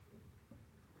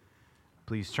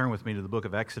please turn with me to the book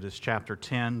of Exodus, chapter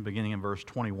 10, beginning in verse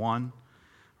 21.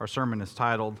 Our sermon is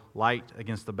titled, Light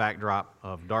Against the Backdrop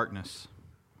of Darkness.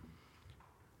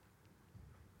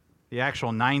 The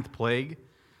actual 9th plague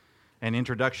and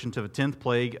introduction to the 10th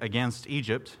plague against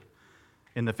Egypt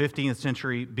in the 15th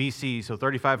century BC, so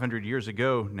 3,500 years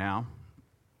ago now,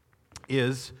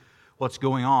 is what's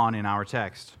going on in our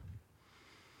text.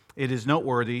 It is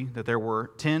noteworthy that there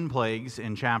were 10 plagues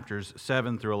in chapters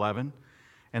 7 through 11,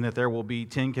 and that there will be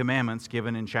 10 commandments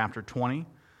given in chapter 20.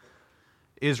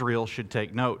 Israel should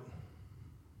take note.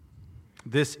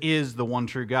 This is the one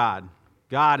true God.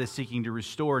 God is seeking to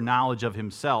restore knowledge of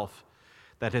himself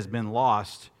that has been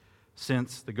lost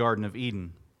since the Garden of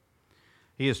Eden.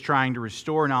 He is trying to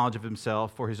restore knowledge of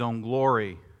himself for his own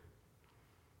glory.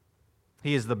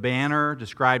 He is the banner,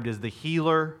 described as the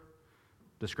healer,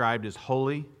 described as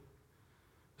holy.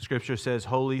 Scripture says,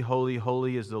 Holy, holy,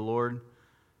 holy is the Lord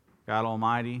God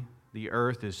Almighty. The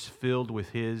earth is filled with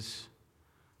His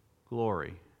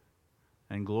glory.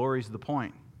 And glory is the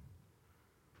point.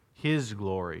 His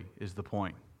glory is the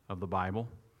point of the Bible.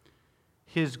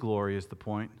 His glory is the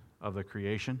point of the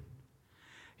creation.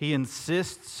 He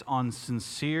insists on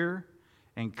sincere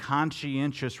and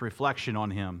conscientious reflection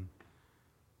on Him.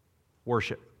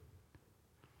 Worship.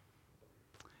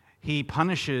 He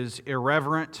punishes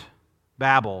irreverent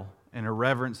babble and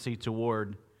irreverency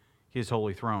toward His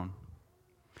holy throne.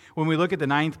 When we look at the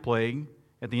 9th plague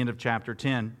at the end of chapter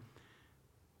 10,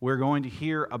 we're going to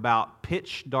hear about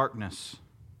pitch darkness.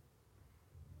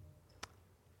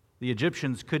 The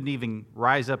Egyptians couldn't even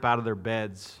rise up out of their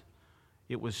beds.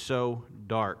 It was so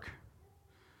dark.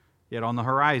 Yet on the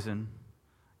horizon,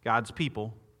 God's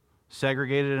people,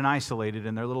 segregated and isolated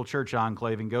in their little church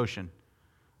enclave in Goshen,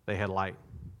 they had light.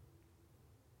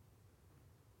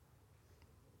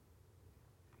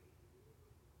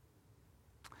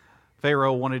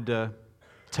 Pharaoh wanted to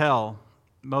tell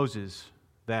Moses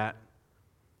that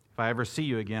if I ever see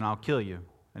you again, I'll kill you.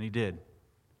 And he did.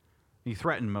 He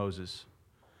threatened Moses.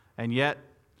 And yet,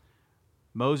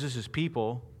 Moses'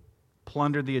 people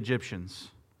plundered the Egyptians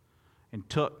and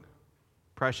took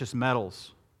precious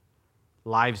metals,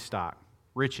 livestock,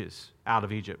 riches out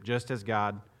of Egypt, just as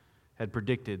God had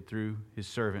predicted through his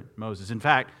servant Moses. In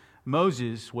fact,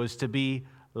 Moses was to be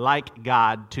like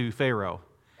God to Pharaoh.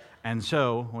 And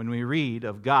so, when we read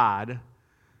of God,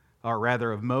 or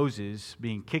rather of Moses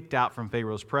being kicked out from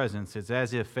Pharaoh's presence, it's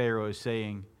as if Pharaoh is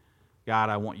saying, God,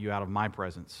 I want you out of my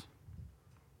presence.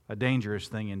 A dangerous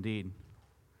thing indeed.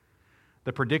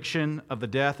 The prediction of the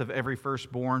death of every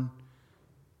firstborn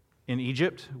in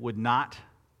Egypt would not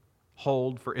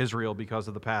hold for Israel because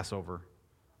of the Passover,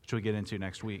 which we get into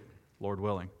next week, Lord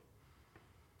willing.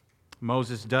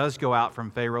 Moses does go out from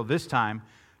Pharaoh, this time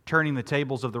turning the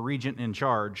tables of the regent in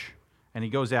charge, and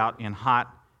he goes out in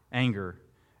hot anger.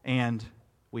 And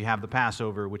we have the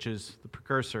Passover, which is the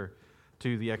precursor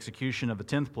to the execution of the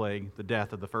 10th plague, the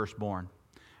death of the firstborn.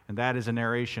 And that is a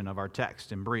narration of our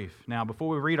text in brief. Now, before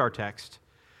we read our text,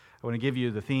 I want to give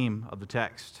you the theme of the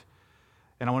text.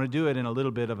 And I want to do it in a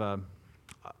little bit of an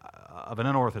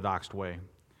unorthodox way.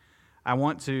 I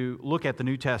want to look at the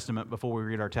New Testament before we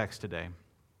read our text today.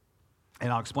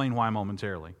 And I'll explain why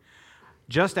momentarily.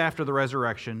 Just after the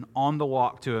resurrection, on the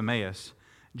walk to Emmaus,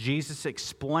 Jesus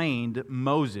explained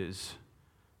Moses,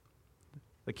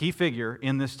 the key figure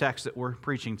in this text that we're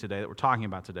preaching today, that we're talking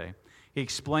about today. He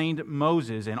explained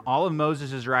Moses and all of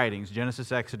Moses' writings,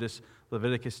 Genesis, Exodus,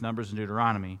 Leviticus, Numbers, and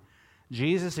Deuteronomy.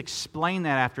 Jesus explained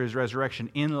that after his resurrection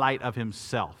in light of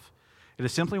himself. I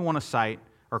simply want to cite,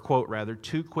 or quote rather,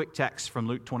 2 quick texts from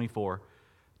Luke 24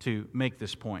 to make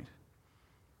this point.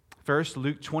 First,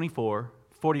 Luke 24,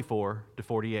 44 to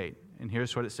 48. And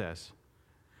here's what it says.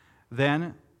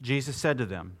 Then Jesus said to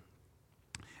them,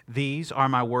 These are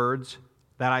my words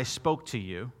that I spoke to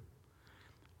you.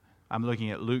 I'm looking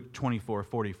at Luke 24,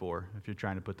 44, if you're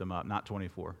trying to put them up, not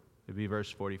 24. It'd be verse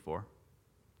 44.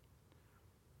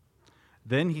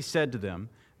 Then he said to them,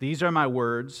 These are my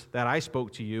words that I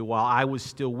spoke to you while I was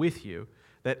still with you,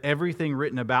 that everything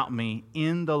written about me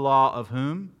in the law of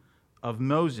whom? Of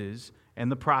Moses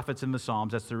and the prophets and the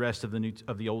Psalms, that's the rest of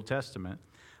the Old Testament,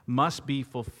 must be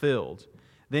fulfilled.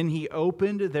 Then he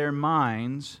opened their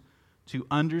minds to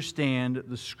understand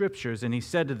the Scriptures, and he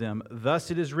said to them,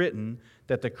 Thus it is written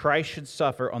that the Christ should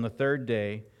suffer on the 3rd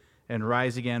day and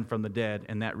rise again from the dead,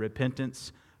 and that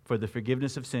repentance for the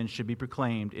forgiveness of sins should be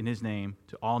proclaimed in his name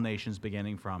to all nations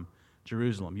beginning from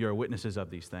Jerusalem. You are witnesses of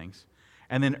these things.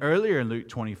 And then earlier in Luke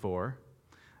 24,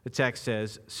 the text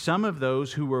says, Some of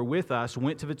those who were with us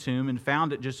went to the tomb and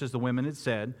found it just as the women had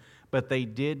said, but they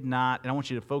did not, and I want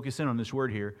you to focus in on this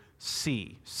word here,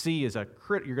 see. See is you're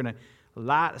going to, a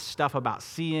lot of stuff about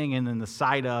seeing and then the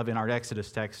sight of in our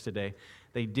Exodus text today.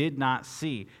 They did not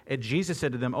see. And Jesus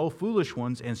said to them, O foolish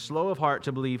ones, and slow of heart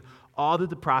to believe all that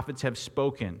the prophets have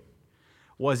spoken.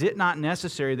 Was it not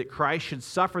necessary that Christ should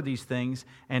suffer these things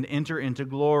and enter into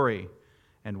glory?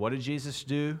 And what did Jesus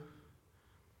do?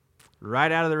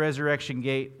 Right out of the resurrection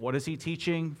gate, what is he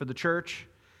teaching for the church?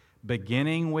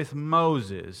 Beginning with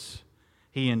Moses,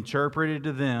 he interpreted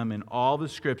to them in all the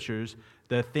scriptures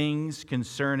the things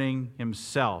concerning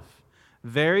himself.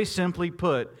 Very simply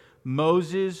put,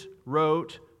 Moses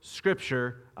wrote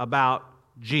scripture about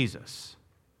Jesus.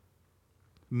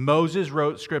 Moses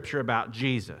wrote scripture about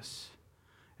Jesus.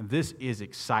 And this is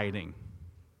exciting.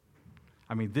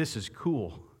 I mean, this is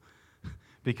cool.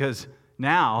 Because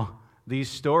now these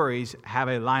stories have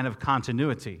a line of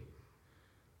continuity.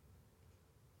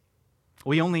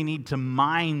 We only need to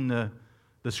mine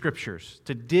the scriptures,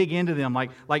 to dig into them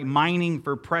like mining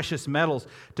for precious metals,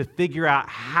 to figure out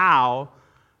how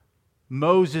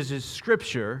Moses'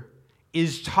 scripture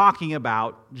is talking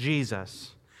about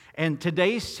Jesus. And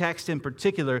today's text in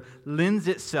particular lends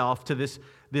itself to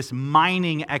this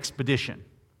mining expedition.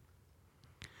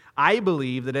 I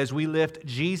believe that as we lift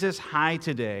Jesus high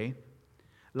today,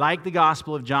 like the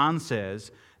Gospel of John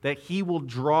says, that he will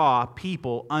draw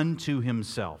people unto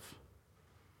himself.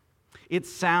 It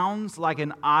sounds like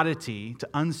an oddity to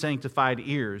unsanctified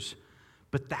ears,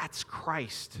 but that's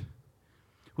Christ.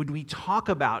 When we talk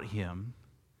about him,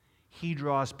 he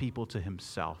draws people to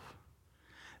himself.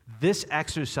 This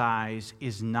exercise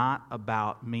is not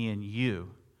about me and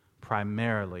you.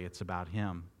 Primarily, it's about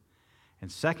him. And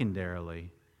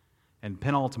secondarily, and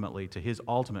penultimately, to his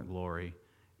ultimate glory,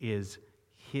 is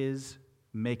his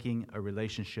making a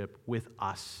relationship with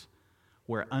us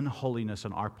where unholiness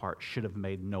on our part should have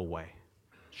made no way.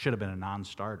 Should have been a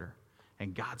non-starter.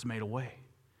 And God's made a way.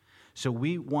 So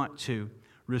we want to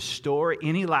restore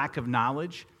any lack of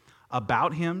knowledge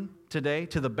about him today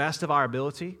to the best of our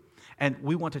ability. And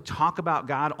we want to talk about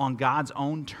God on God's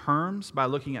own terms by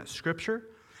looking at Scripture.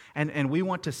 And we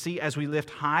want to see, as we lift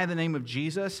high the name of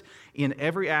Jesus in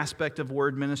every aspect of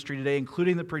word ministry today,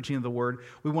 including the preaching of the word,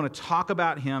 we want to talk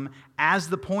about him as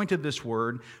the point of this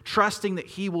word, trusting that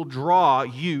he will draw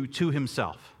you to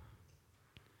himself.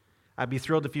 I'd be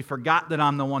thrilled if you forgot that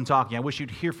I'm the one talking. I wish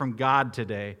you'd hear from God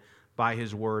today by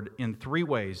his word in three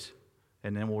ways,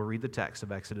 and then we'll read the text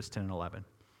of Exodus 10 and 11.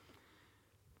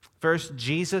 First,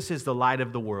 Jesus is the light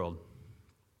of the world.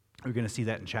 We're going to see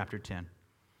that in chapter 10.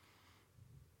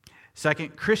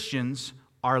 Second, Christians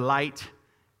are light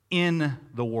in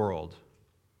the world.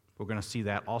 We're going to see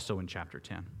that also in chapter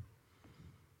 10.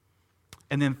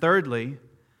 And then thirdly,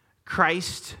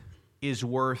 Christ is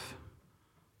worth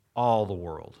all the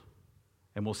world.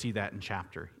 And we'll see that in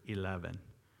chapter 11.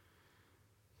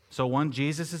 So one,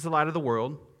 Jesus is the light of the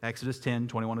world, Exodus 10,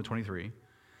 21 to 23.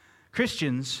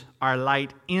 Christians are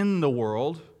light in the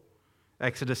world,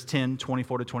 Exodus 10,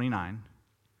 24 to 29.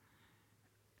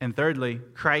 And thirdly,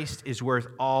 Christ is worth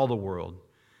all the world,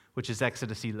 which is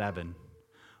Exodus 11.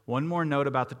 One more note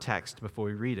about the text before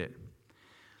we read it.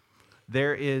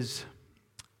 There is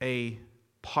a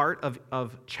part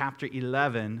of chapter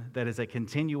 11 that is a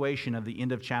continuation of the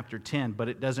end of chapter 10, but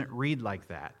it doesn't read like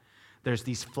that. There's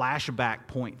these flashback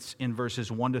points in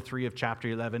verses 1 to 3 of chapter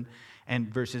 11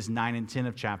 and verses 9 and 10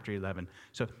 of chapter 11.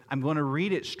 So I'm going to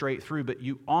read it straight through, but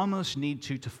you almost need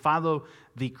to follow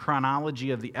the chronology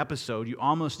of the episode, you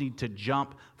almost need to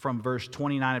jump from verse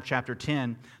 29 of chapter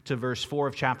 10 to verse 4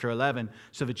 of chapter 11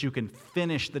 so that you can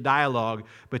finish the dialogue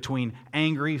between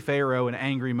angry Pharaoh and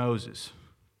angry Moses.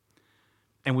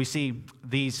 And we see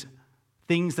these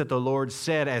things that the Lord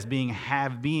said as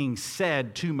being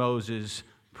said to Moses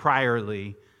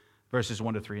priorly, verses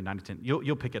 1 to 3 and 9 to 10.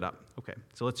 You'll pick it up. Okay,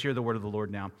 so let's hear the word of the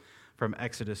Lord now from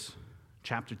Exodus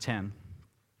chapter 10,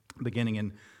 beginning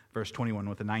in verse 21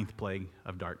 with the ninth plague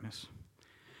of darkness.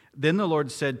 Then the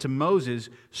Lord said to Moses,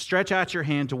 "Stretch out your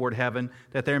hand toward heaven,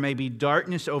 that there may be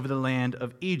darkness over the land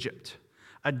of Egypt,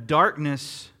 a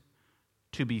darkness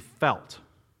to be felt."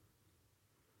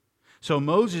 So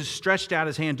Moses stretched out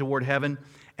his hand toward heaven,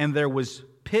 and there was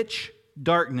pitch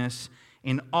darkness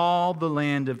in all the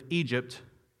land of Egypt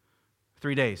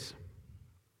 3 days.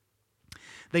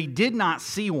 They did not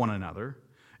see one another,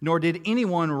 nor did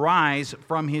anyone rise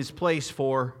from his place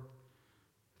for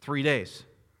 3 days.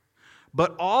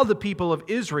 But all the people of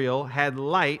Israel had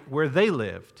light where they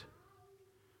lived.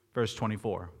 Verse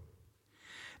 24.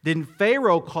 Then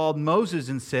Pharaoh called Moses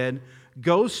and said,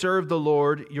 "Go serve the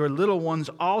Lord. Your little ones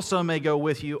also may go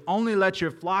with you. Only let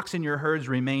your flocks and your herds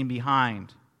remain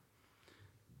behind."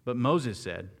 But Moses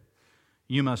said,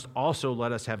 you must also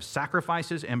let us have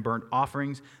sacrifices and burnt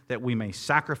offerings, that we may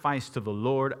sacrifice to the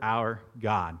Lord our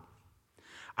God.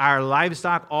 Our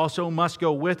livestock also must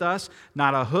go with us,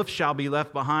 not a hoof shall be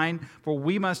left behind, for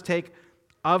we must take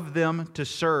of them to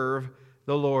serve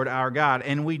the Lord our God.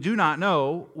 And we do not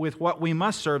know with what we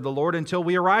must serve the Lord until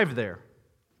we arrive there.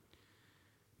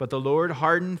 But the Lord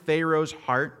hardened Pharaoh's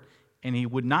heart, and he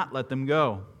would not let them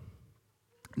go.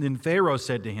 Then Pharaoh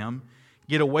said to him,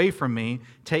 "Get away from me,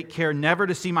 take care never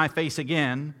to see my face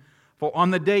again, for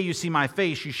on the day you see my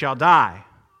face you shall die."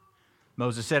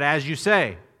 Moses said, "As you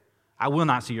say, I will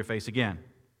not see your face again."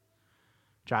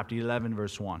 Chapter 11,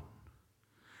 verse 1.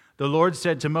 The Lord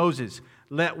said to Moses,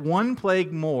 "Let one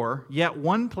plague more, yet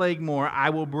one plague more I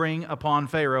will bring upon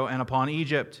Pharaoh and upon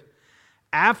Egypt.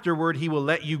 Afterward he will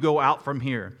let you go out from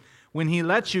here. When he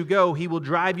lets you go, he will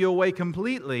drive you away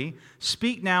completely.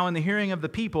 Speak now in the hearing of the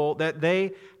people that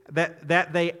they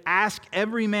ask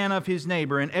every man of his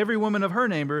neighbor and every woman of her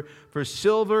neighbor for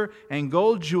silver and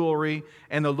gold jewelry."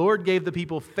 And the Lord gave the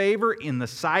people favor in the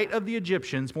sight of the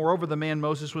Egyptians. Moreover, the man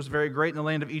Moses was very great in the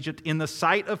land of Egypt, in the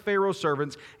sight of Pharaoh's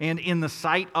servants and in the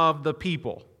sight of the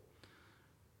people.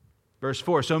 Verse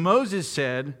 4, so Moses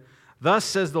said, "Thus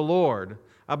says the Lord,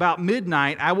 about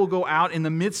midnight I will go out in the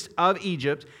midst of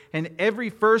Egypt, and every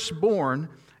firstborn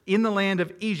in the land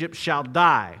of Egypt shall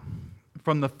die.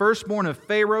 From the firstborn of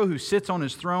Pharaoh who sits on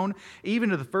his throne, even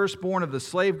to the firstborn of the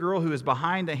slave girl who is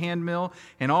behind the handmill,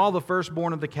 and all the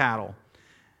firstborn of the cattle.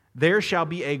 There shall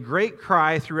be a great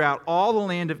cry throughout all the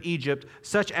land of Egypt,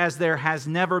 such as there has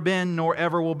never been nor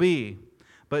ever will be.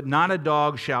 But not a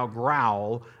dog shall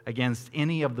growl against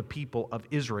any of the people of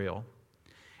Israel,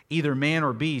 either man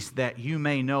or beast, that you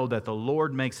may know that the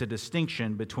Lord makes a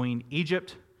distinction between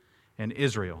Egypt and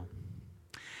Israel.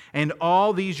 And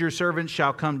all these your servants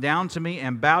shall come down to me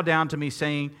and bow down to me,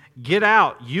 saying, 'Get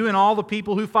out, you and all the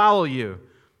people who follow you.'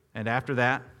 And after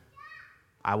that,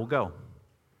 I will go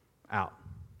out."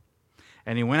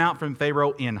 And he went out from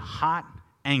Pharaoh in hot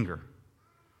anger.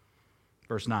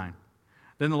 Verse 9.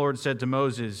 Then the Lord said to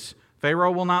Moses,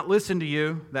 "Pharaoh will not listen to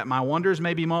you, that my wonders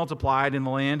may be multiplied in the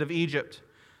land of Egypt."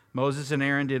 Moses and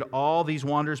Aaron did all these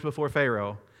wonders before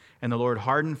Pharaoh, and the Lord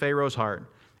hardened Pharaoh's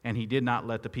heart, and he did not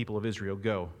let the people of Israel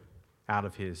go out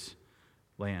of his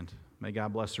land. May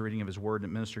God bless the reading of his word and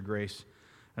administer grace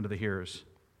unto the hearers.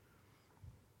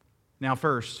 Now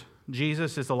first,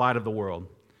 Jesus is the light of the world.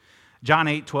 John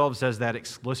 8:12 says that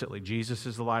explicitly. Jesus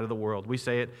is the light of the world. We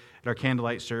say it at our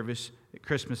candlelight service at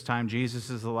Christmas time. Jesus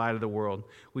is the light of the world.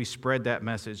 We spread that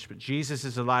message. But Jesus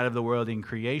is the light of the world in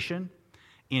creation,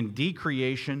 in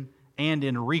decreation, and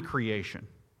in recreation.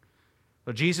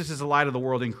 So Jesus is the light of the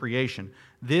world in creation.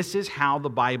 This is how the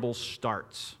Bible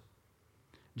starts.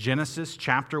 Genesis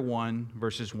chapter 1,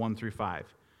 verses 1 through 5.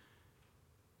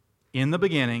 In the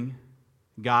beginning,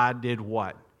 God did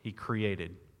what? He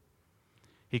created.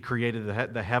 He created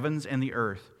the heavens and the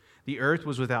earth. The earth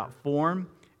was without form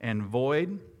and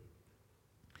void.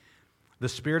 The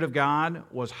Spirit of God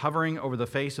was hovering over the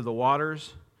face of the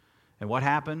waters. And what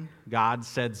happened? God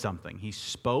said something. He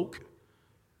spoke,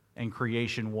 and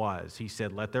creation was. He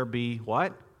said, "Let there be"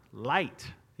 what?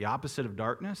 Light. The opposite of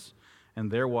darkness. And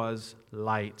there was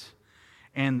light.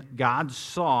 And God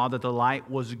saw that the light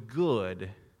was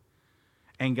good.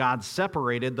 And God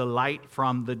separated the light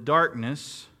from the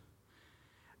darkness.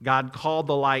 God called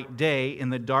the light day,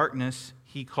 and the darkness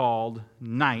he called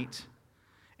night.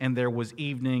 And there was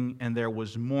evening and there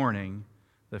was morning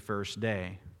the first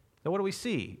day. So what do we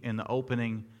see in the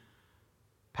opening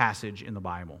passage in the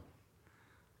Bible?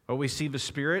 Well, we see the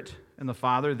Spirit and the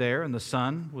Father there, and the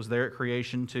Son was there at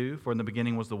creation too. For in the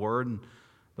beginning was the Word, and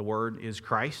the Word is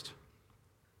Christ.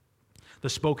 The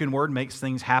spoken word makes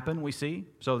things happen, we see.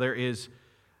 So there is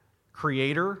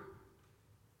Creator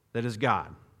that is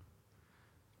God.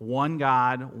 One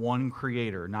God, one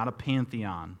Creator, not a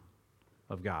pantheon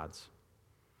of gods.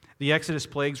 The Exodus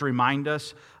plagues remind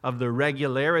us of the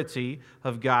regularity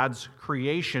of God's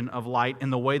creation of light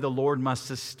and the way the Lord must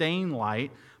sustain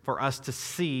light for us to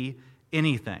see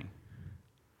anything.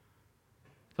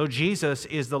 So Jesus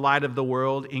is the light of the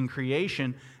world in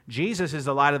creation. Jesus is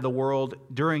the light of the world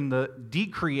during the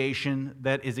decreation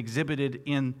that is exhibited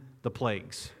in the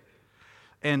plagues.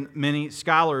 And many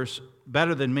scholars,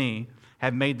 better than me,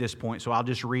 have made this point, so I'll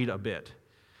just read a bit.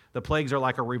 The plagues are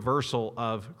like a reversal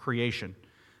of creation.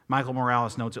 Michael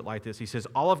Morales notes it like this. He says,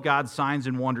 all of God's signs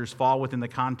and wonders fall within the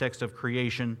context of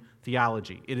creation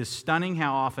theology. It is stunning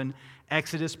how often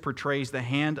Exodus portrays the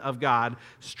hand of God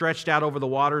stretched out over the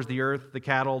waters, the earth, the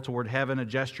cattle, toward heaven, a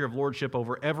gesture of lordship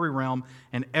over every realm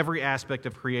and every aspect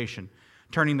of creation.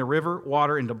 turning the river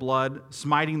water into blood,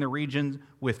 smiting the region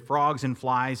with frogs and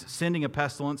flies, sending a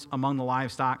pestilence among the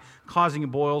livestock, causing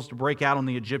boils to break out on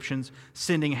the Egyptians,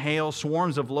 sending hail,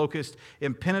 swarms of locusts,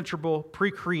 impenetrable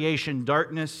pre-creation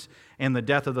darkness, and the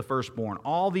death of the firstborn.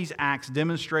 All these acts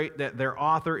demonstrate that their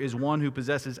author is one who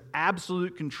possesses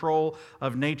absolute control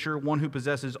of nature, one who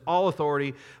possesses all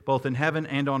authority both in heaven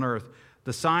and on earth.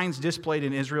 The signs displayed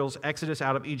in Israel's exodus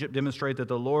out of Egypt demonstrate that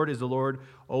the Lord is the Lord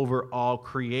over all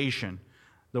creation.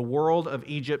 The world of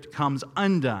Egypt comes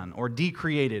undone or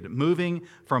decreated, moving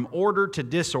from order to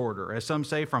disorder, as some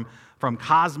say, from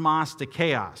cosmos to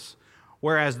chaos,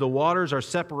 whereas the waters are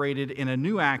separated in a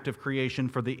new act of creation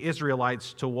for the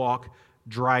Israelites to walk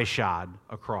dry-shod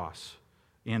across.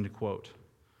 End quote.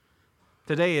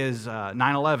 Today is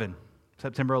 9/11,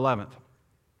 September 11th.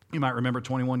 You might remember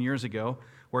 21 years ago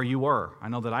where you were. I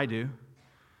know that I do.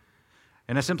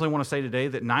 And I simply want to say today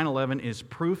that 9/11 is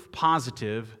proof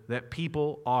positive that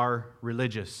people are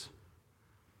religious.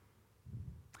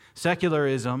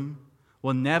 Secularism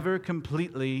will never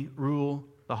completely rule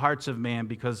the hearts of man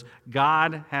because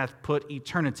God hath put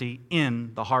eternity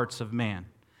in the hearts of man.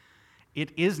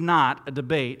 It is not a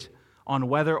debate on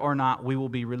whether or not we will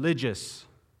be religious.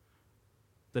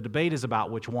 The debate is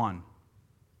about which one.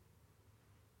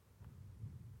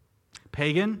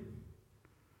 Pagan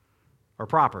or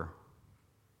proper?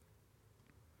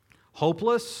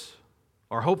 Hopeless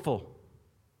or hopeful?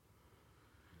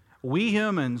 We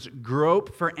humans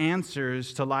grope for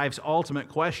answers to life's ultimate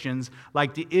questions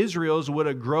like the Israels would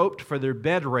have groped for their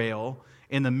bed rail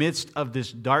in the midst of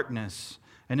this darkness.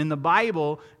 And in the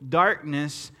Bible,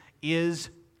 darkness is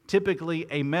typically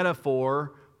a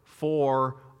metaphor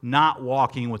for not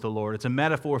walking with the Lord. It's a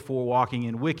metaphor for walking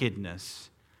in wickedness.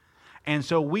 And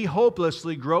so we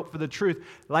hopelessly grope for the truth,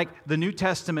 like the New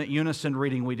Testament unison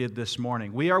reading we did this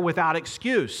morning. We are without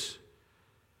excuse.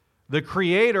 The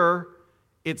Creator,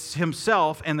 it's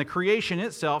Himself, and the creation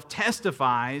itself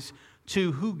testifies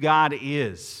to who God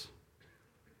is.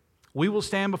 We will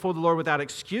stand before the Lord without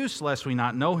excuse, lest we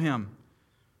not know Him,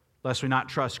 lest we not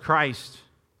trust Christ.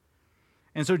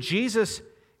 And so Jesus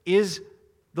is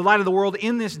the light of the world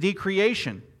in this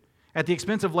decreation. At the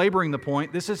expense of laboring the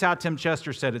point, this is how Tim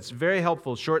Chester said. It's very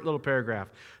helpful, short little paragraph.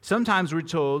 Sometimes we're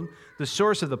told the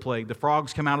source of the plague. The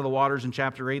frogs come out of the waters in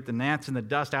chapter 8, the gnats and the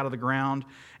dust out of the ground,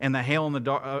 and the hail and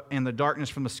the darkness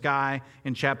from the sky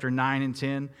in chapter 9 and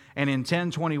 10. And in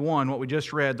 10:21, what we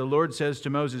just read, the Lord says to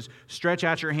Moses, "Stretch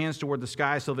out your hands toward the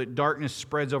sky so that darkness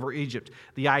spreads over Egypt."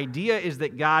 The idea is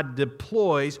that God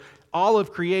deploys all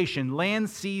of creation, land,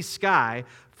 sea, sky.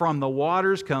 From the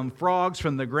waters come frogs,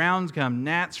 from the ground come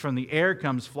gnats, from the air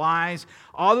comes flies.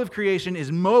 All of creation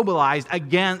is mobilized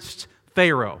against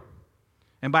Pharaoh,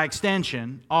 and by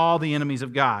extension, all the enemies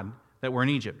of God that were in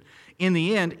Egypt. In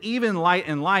the end, even light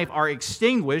and life are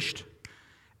extinguished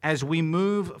as we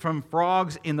move from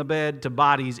frogs in the bed to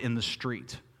bodies in the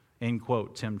street. End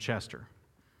quote, Tim Chester.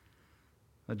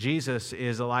 Now, Jesus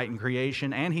is the light in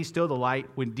creation, and He's still the light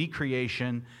when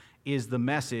decreation is the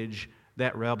message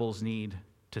that rebels need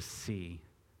to see,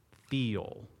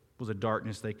 feel. It was a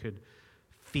darkness they could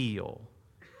feel.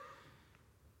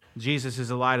 Jesus is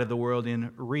the light of the world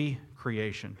in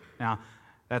recreation. Now,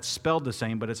 that's spelled the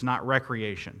same, but it's not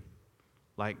recreation,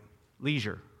 like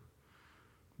leisure,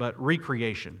 but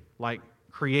recreation, like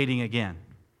creating again.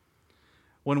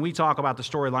 When we talk about the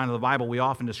storyline of the Bible, we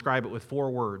often describe it with 4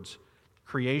 words: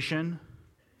 creation,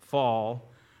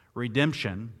 fall,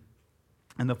 redemption,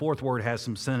 and the 4th word has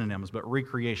some synonyms, but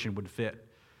recreation would fit.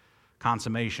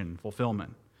 Consummation,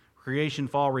 fulfillment. Creation,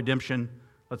 fall, redemption,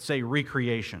 let's say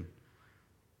recreation.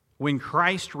 When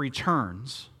Christ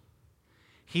returns,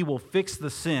 He will fix the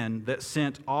sin that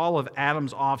sent all of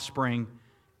Adam's offspring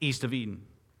east of Eden.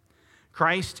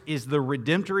 Christ is the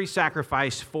redemptory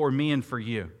sacrifice for me and for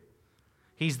you.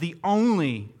 He's the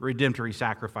only redemptory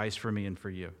sacrifice for me and for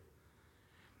you.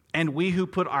 And we who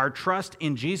put our trust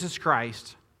in Jesus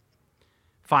Christ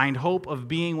find hope of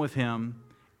being with Him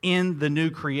in the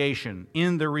new creation,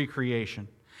 in the recreation.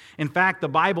 In fact, the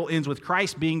Bible ends with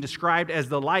Christ being described as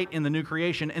the light in the new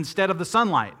creation instead of the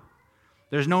sunlight.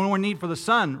 There's no more need for the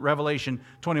sun, Revelation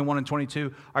 21 and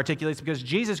 22 articulates, because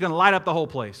Jesus is going to light up the whole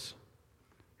place.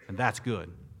 And that's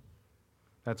good.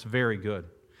 That's very good.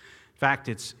 In fact,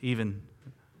 it's even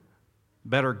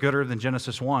better, gooder than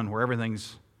Genesis 1, where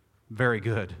everything's very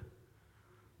good.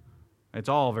 It's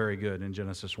all very good in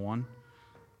Genesis 1.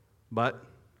 But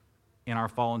in our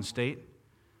fallen state,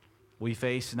 we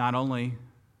face not only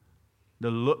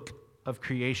the look of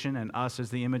creation and us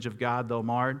as the image of God, though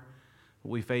marred, but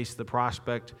we face the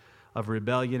prospect of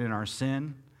rebellion in our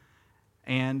sin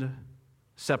and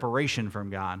separation from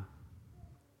God.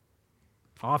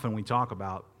 Often we talk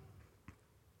about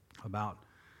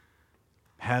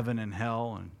heaven and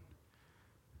hell,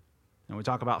 and we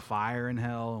talk about fire and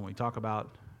hell, and we talk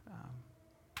about,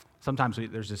 sometimes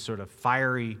there's this sort of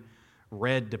fiery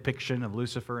red depiction of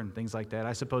Lucifer and things like that.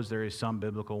 I suppose there is some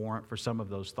biblical warrant for some of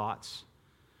those thoughts.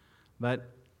 But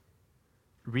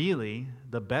really,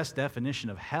 the best definition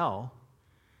of hell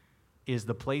is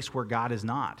the place where God is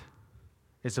not.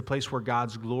 It's a place where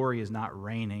God's glory is not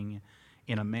reigning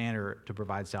in a manner to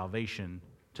provide salvation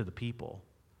to the people.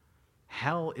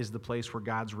 Hell is the place where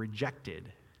God's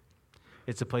rejected.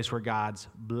 It's a place where God's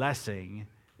blessing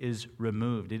is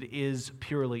removed. It is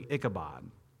purely Ichabod.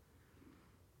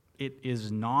 It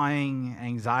is gnawing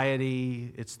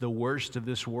anxiety. It's the worst of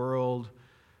this world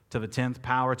to the 10th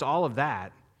power. It's all of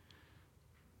that.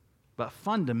 But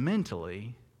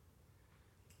fundamentally,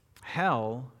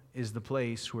 hell is the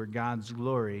place where God's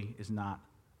glory is not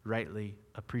rightly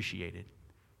appreciated.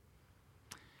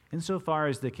 Insofar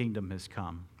as the kingdom has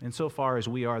come, insofar as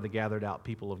we are the gathered out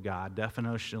people of God,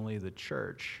 definitionally the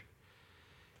church,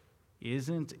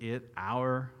 isn't it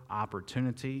our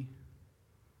opportunity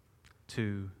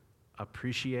to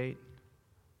appreciate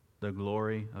the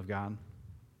glory of God?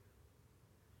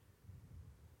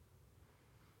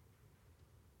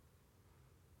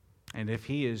 And if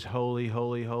He is holy,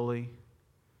 holy, holy,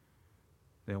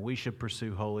 then we should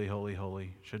pursue holy, holy,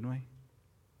 holy, shouldn't we?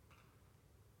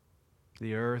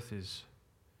 The earth is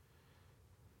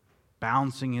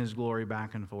bouncing His glory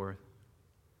back and forth,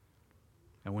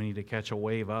 and we need to catch a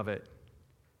wave of it.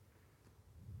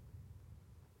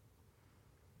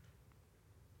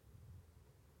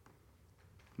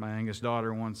 My youngest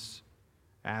daughter once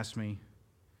asked me,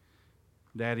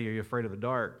 "Daddy, are you afraid of the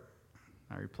dark?"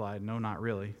 I replied, "No, not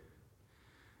really."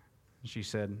 She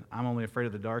said, "I'm only afraid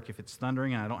of the dark if it's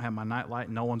thundering and I don't have my nightlight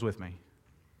and no one's with me."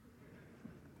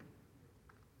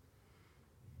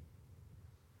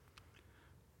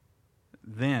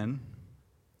 Then,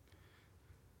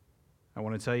 I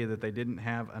want to tell you that they didn't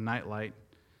have a nightlight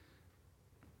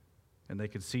and they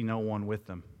could see no one with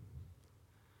them.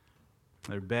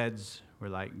 Their beds were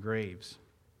like graves.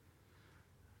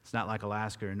 It's not like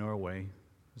Alaska or Norway,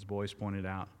 as boys pointed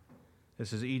out.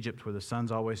 This is Egypt, where the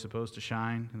sun's always supposed to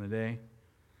shine in the day.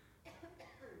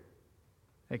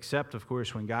 Except, of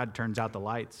course, when God turns out the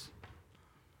lights.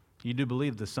 You do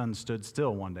believe the sun stood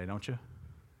still one day, don't you?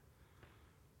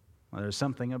 Well, there's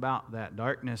something about that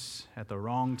darkness at the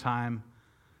wrong time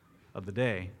of the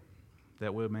day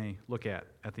that we may look at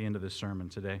the end of this sermon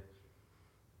today.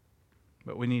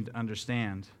 But we need to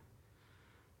understand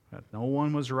that no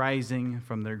one was rising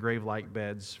from their grave-like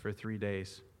beds for 3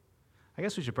 days. I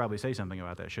guess we should probably say something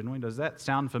about that, shouldn't we? Does that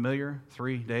sound familiar?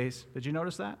 3 days. Did you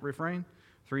notice that refrain?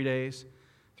 3 days,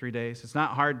 3 days. It's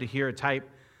not hard to hear a type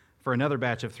for another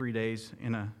batch of 3 days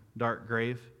in a dark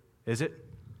grave, is it?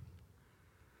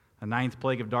 A 9th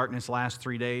plague of darkness lasts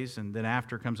 3 days, and then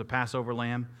after comes a Passover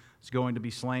lamb. It's going to be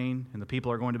slain, and the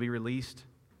people are going to be released.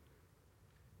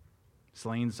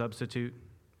 Slain substitute,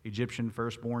 Egyptian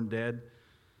firstborn dead,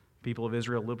 people of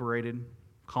Israel liberated,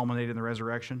 culminated in the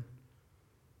resurrection.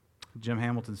 Jim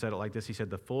Hamilton said it like this. He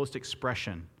said, the fullest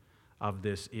expression of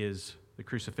this is the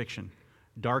crucifixion.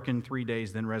 Darkened 3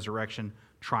 days, then resurrection,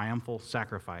 triumphal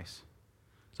sacrifice.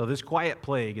 So this quiet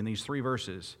plague in these 3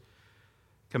 verses,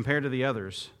 compared to the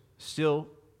others, still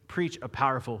preach a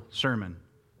powerful sermon,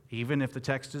 even if the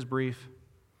text is brief,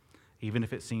 even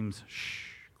if it seems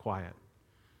quiet.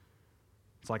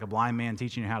 It's like a blind man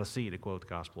teaching you how to see, to quote the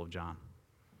Gospel of John.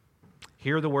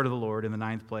 Hear the word of the Lord in the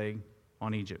 9th plague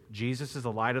on Egypt. Jesus is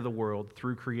the light of the world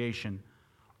through creation,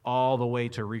 all the way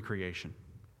to recreation.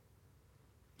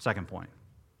 Second point.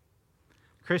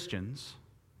 Christians,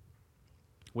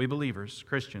 we believers,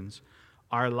 Christians,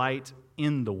 are light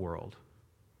in the world.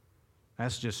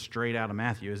 That's just straight out of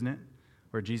Matthew, isn't it?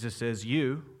 Where Jesus says,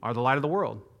 you are the light of the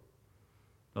world.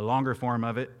 The longer form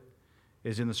of it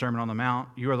is in the Sermon on the Mount.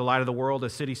 You are the light of the world. A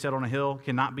city set on a hill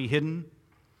cannot be hidden.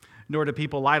 Nor do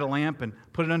people light a lamp and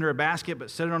put it under a basket, but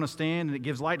set it on a stand, and it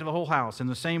gives light to the whole house. In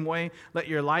the same way, let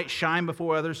your light shine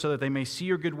before others so that they may see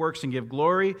your good works and give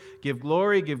glory, give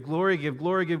glory, give glory, give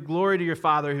glory, give glory to your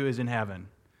Father who is in heaven.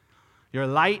 Your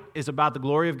light is about the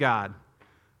glory of God,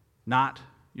 not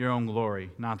your own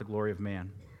glory, not the glory of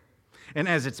man. And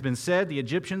as it's been said, the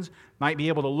Egyptians might be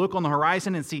able to look on the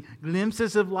horizon and see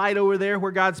glimpses of light over there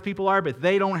where God's people are, but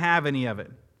they don't have any of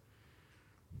it.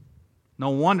 No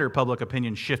wonder public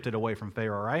opinion shifted away from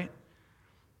Pharaoh, right?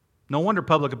 No wonder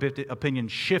public opinion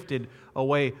shifted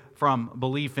away from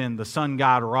belief in the sun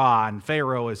god Ra and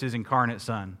Pharaoh as his incarnate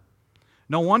son.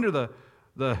 No wonder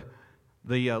the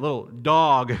little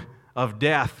dog of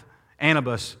death,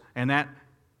 Anubis, and that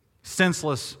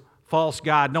senseless false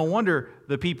god. No wonder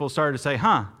the people started to say,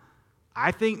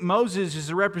 I think Moses is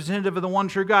a representative of the one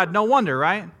true God. No wonder,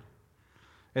 right?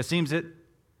 It seems that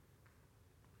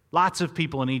lots of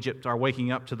people in Egypt are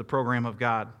waking up to the program of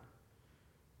God.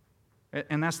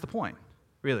 And that's the point,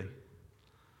 really.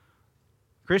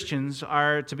 Christians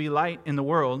are to be light in the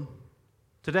world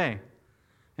today.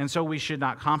 And so we should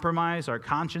not compromise our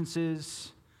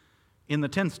consciences in the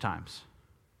 10th times.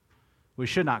 We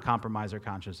should not compromise our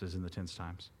consciences in the 10th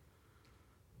times.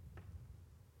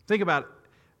 Think about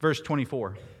verse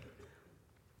 24.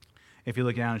 If you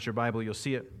look down at your Bible, you'll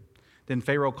see it. Then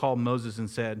Pharaoh called Moses and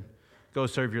said, "Go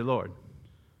serve your Lord."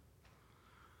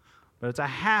 But it's a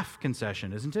half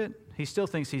concession, isn't it? He still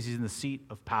thinks he's in the seat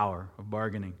of power, of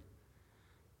bargaining.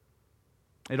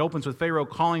 It opens with Pharaoh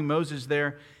calling Moses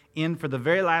there in for the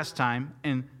very last time,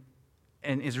 and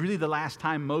is really the last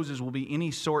time Moses will be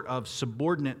any sort of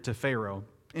subordinate to Pharaoh,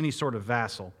 any sort of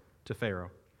vassal to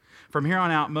Pharaoh. From here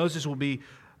on out, Moses will be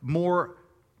more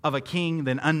of a king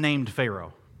than unnamed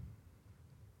Pharaoh.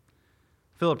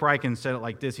 Philip Ryken said it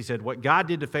like this. He said, what God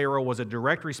did to Pharaoh was a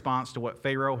direct response to what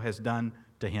Pharaoh has done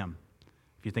to him.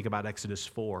 If you think about Exodus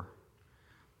 4,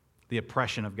 the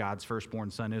oppression of God's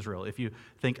firstborn son Israel. If you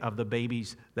think of the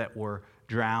babies that were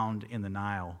drowned in the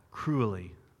Nile,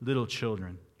 cruelly, little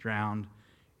children drowned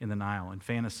in the Nile,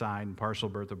 infanticide and partial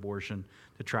birth abortion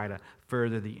to try to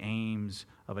further the aims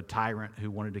of a tyrant who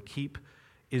wanted to keep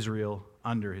Israel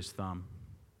under his thumb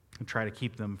and try to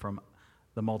keep them from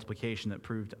the multiplication that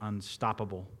proved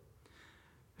unstoppable.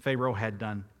 Pharaoh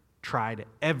had tried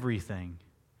everything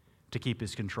to keep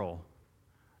his control,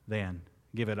 then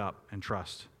give it up and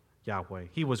trust Yahweh.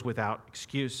 He was without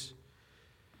excuse.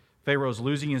 Pharaoh's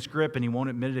losing his grip, and he won't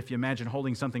admit it. If you imagine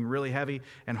holding something really heavy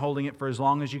and holding it for as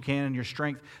long as you can, and your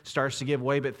strength starts to give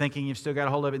way, but thinking you've still got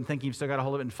a hold of it, and thinking you've still got a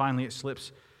hold of it, and finally it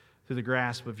slips through the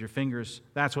grasp of your fingers.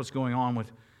 That's what's going on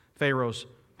with Pharaoh's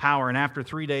power. And after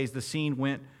 3 days, the scene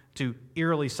went to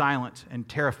eerily silent and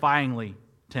terrifyingly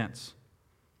tense.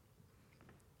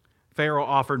 Pharaoh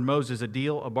offered Moses a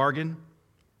deal, a bargain,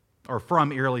 or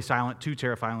from eerily silent to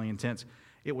terrifyingly intense.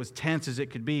 It was tense as it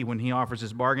could be when he offers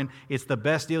his bargain. It's the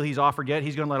best deal he's offered yet.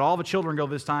 He's going to let all the children go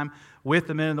this time with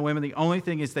the men and the women. The only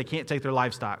thing is they can't take their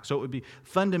livestock. So it would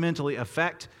fundamentally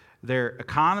affect their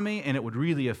economy, and it would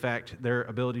really affect their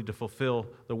ability to fulfill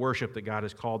the worship that God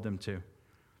has called them to.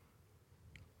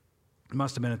 It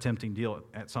must have been a tempting deal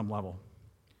at some level.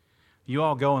 You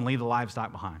all go and leave the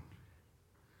livestock behind.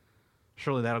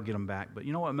 Surely that'll get them back. But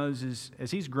you know what, Moses,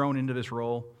 as he's grown into this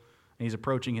role, and he's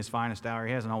approaching his finest hour.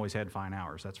 He hasn't always had fine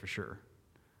hours, that's for sure.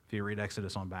 If you read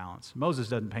Exodus on balance. Moses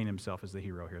doesn't paint himself as the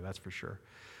hero here, that's for sure.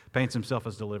 Paints himself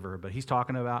as deliverer. But he's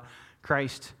talking about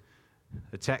Christ.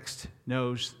 The text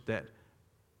knows that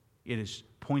it is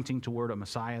pointing toward a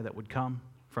Messiah that would come.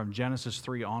 From Genesis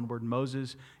 3 onward,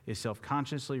 Moses is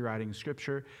self-consciously writing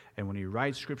Scripture. And when he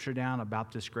writes Scripture down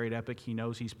about this great epic, he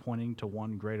knows he's pointing to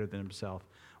one greater than himself.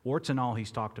 Warts and all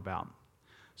he's talked about.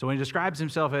 So when he describes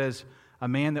himself as a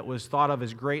man that was thought of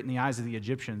as great in the eyes of the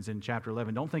Egyptians in chapter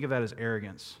 11, don't think of that as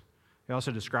arrogance. He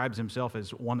also describes himself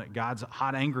as one that God's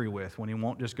hot angry with when he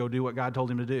won't just go do what God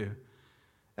told him to do.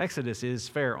 Exodus is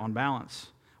fair on balance.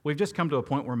 We've just come to a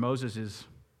point where Moses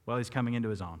he's coming into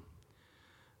his own.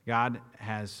 God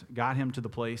has got him to the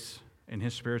place in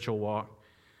his spiritual walk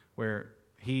where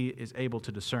he is able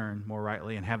to discern more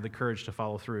rightly and have the courage to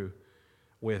follow through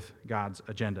with God's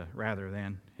agenda rather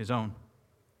than his own.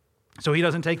 So he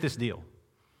doesn't take this deal.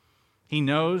 He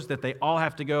knows that they all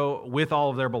have to go with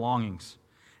all of their belongings.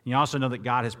 And you also know that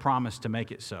God has promised to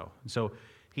make it so. And so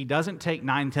he doesn't take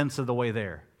 9/10 of the way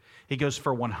there. He goes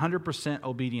for 100%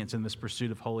 obedience in this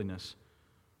pursuit of holiness.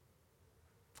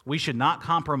 We should not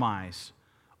compromise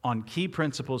on key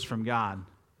principles from God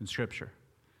in Scripture.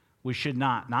 We should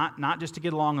not just to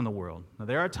get along in the world. Now,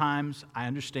 there are times, I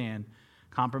understand,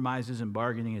 compromises and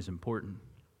bargaining is important.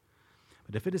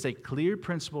 But if it is a clear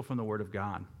principle from the Word of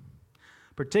God,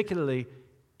 particularly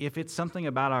if it's something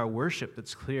about our worship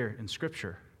that's clear in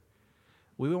Scripture,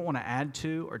 we won't want to add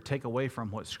to or take away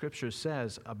from what Scripture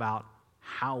says about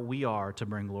how we are to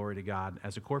bring glory to God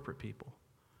as a corporate people.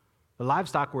 The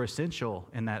livestock were essential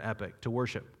in that epic to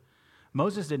worship.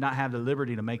 Moses did not have the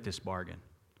liberty to make this bargain,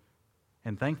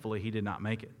 and thankfully he did not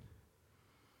make it.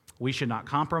 We should not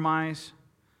compromise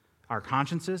our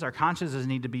consciences. Our consciences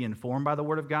need to be informed by the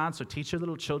Word of God, so teach your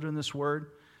little children this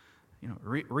Word.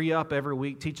 Re-up every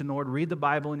week, teach them the Word, read the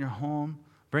Bible in your home,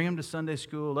 bring them to Sunday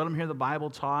school, let them hear the Bible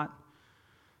taught,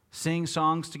 sing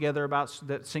songs together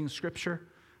that sing Scripture.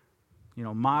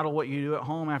 model what you do at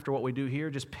home after what we do here.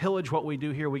 Just pillage what we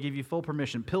do here. We give you full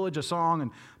permission. Pillage a song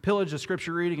and pillage a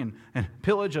scripture reading and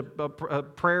pillage a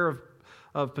prayer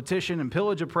of petition and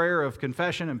pillage a prayer of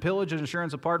confession and pillage an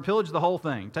assurance of pardon. Pillage the whole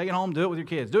thing. Take it home. Do it with your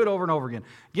kids. Do it over and over again.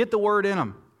 Get the word in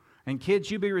them. And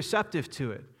kids, you be receptive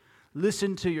to it.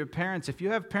 Listen to your parents. If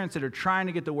you have parents that are trying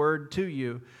to get the word to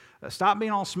you, stop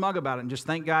being all smug about it and just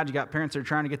thank God you got parents that are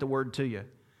trying to get the word to you.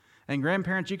 And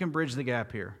grandparents, you can bridge the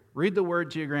gap here. Read the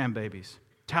word to your grandbabies.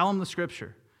 Tell them the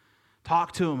scripture.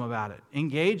 Talk to them about it.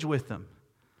 Engage with them.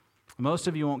 Most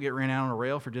of you won't get ran out on a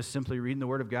rail for just simply reading the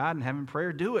word of God and having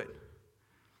prayer. Do it.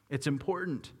 It's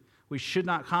important. We should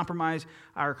not compromise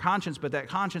our conscience, but that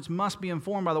conscience must be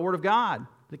informed by the word of God.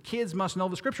 The kids must know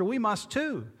the scripture. We must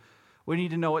too. We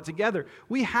need to know it together.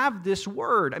 We have this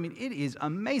word. I mean, it is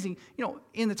amazing.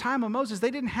 In the time of Moses,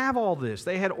 they didn't have all this.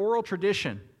 They had oral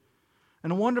tradition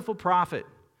and a wonderful prophet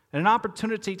and an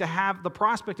opportunity to have the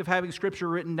prospect of having scripture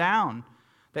written down,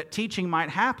 that teaching might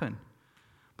happen.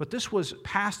 But this was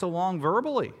passed along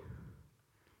verbally.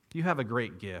 You have a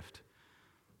great gift.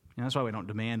 And that's why we don't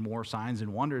demand more signs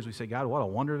and wonders. We say, God, what a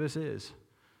wonder this is.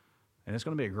 And it's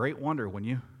going to be a great wonder when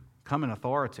you come in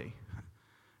authority,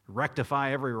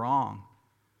 rectify every wrong,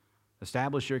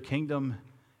 establish your kingdom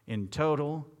in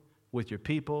total with your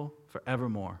people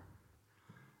forevermore.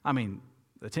 I mean,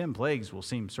 the 10 plagues will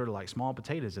seem sort of like small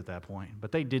potatoes at that point,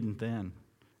 but they didn't then,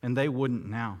 and they wouldn't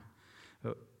now.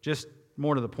 Just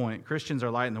more to the point, Christians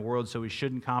are light in the world, so we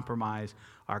shouldn't compromise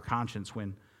our conscience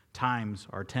when times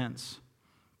are tense.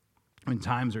 When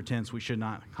times are tense, we should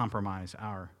not compromise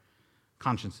our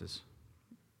consciences.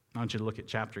 I want you to look at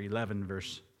chapter 11,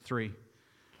 verse 3.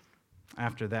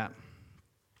 After that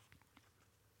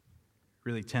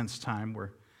really tense time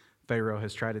where Pharaoh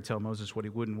has tried to tell Moses what he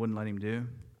wouldn't let him do.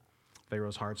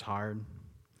 Pharaoh's heart's hard.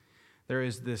 There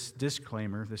is this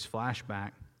disclaimer, this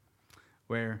flashback,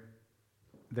 where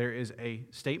there is a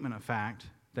statement of fact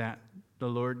that the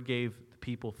Lord gave the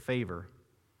people favor.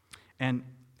 And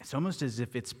it's almost as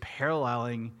if it's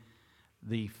paralleling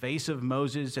the face of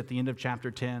Moses at the end of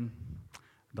chapter 10,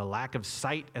 the lack of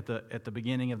sight at the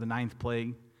beginning of the 9th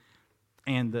plague,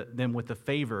 and then with the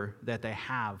favor that they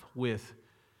have with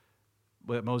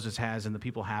what Moses has and the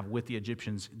people have with the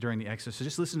Egyptians during the Exodus. So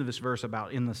just listen to this verse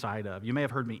about in the sight of. You may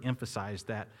have heard me emphasize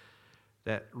that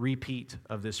repeat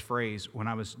of this phrase when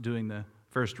I was doing the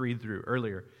first read-through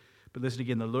earlier. But listen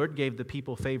again, the Lord gave the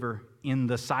people favor in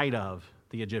the sight of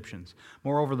the Egyptians.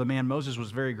 Moreover, the man Moses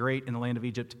was very great in the land of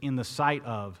Egypt in the sight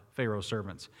of Pharaoh's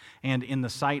servants and in the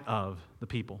sight of the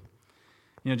people.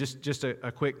 Just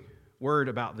a quick word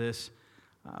about this.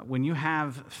 When you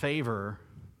have favor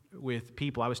with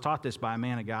people, I was taught this by a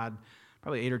man of God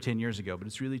probably 8 or 10 years ago, but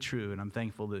it's really true, and I'm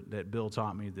thankful that Bill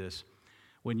taught me this.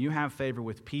 When you have favor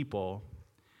with people,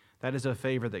 that is a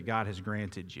favor that God has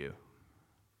granted you.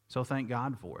 So thank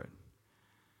God for it.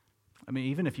 I mean,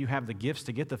 even if you have the gifts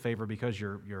to get the favor because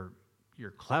you're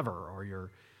clever or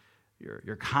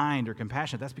you're kind or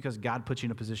compassionate, that's because God put you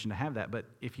in a position to have that. But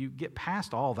if you get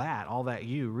past all that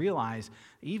you realize,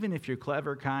 even if you're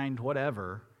clever, kind,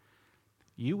 whatever,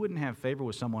 you wouldn't have favor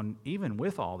with someone even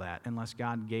with all that unless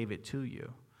God gave it to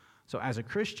you. So as a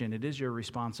Christian, it is your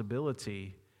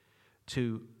responsibility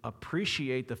to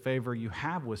appreciate the favor you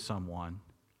have with someone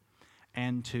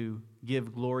and to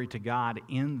give glory to God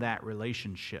in that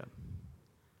relationship.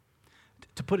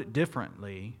 To put it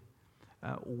differently,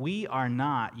 we are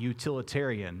not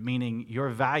utilitarian, meaning your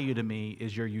value to me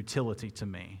is your utility to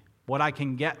me. What I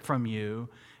can get from you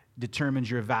determines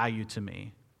your value to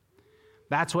me.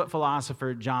 That's what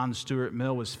philosopher John Stuart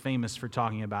Mill was famous for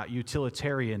talking about,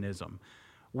 utilitarianism.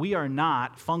 We are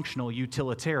not functional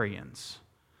utilitarians.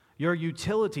 Your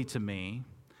utility to me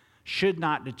should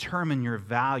not determine your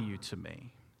value to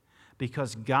me,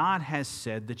 because God has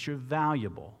said that you're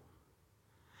valuable.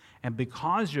 And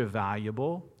because you're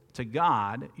valuable to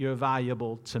God, you're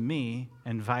valuable to me,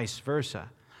 and vice versa.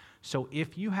 So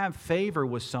if you have favor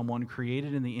with someone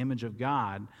created in the image of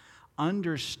God,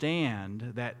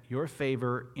 understand that your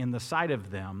favor in the sight of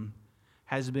them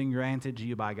has been granted to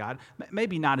you by God.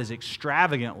 Maybe not as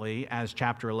extravagantly as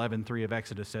chapter 11:3 of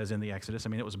Exodus says in the Exodus. I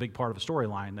mean, it was a big part of the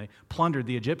storyline. They plundered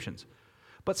the Egyptians.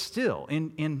 But still,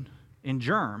 in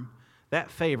germ,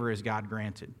 that favor is God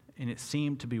granted. And it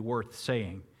seemed to be worth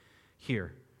saying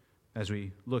here as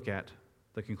we look at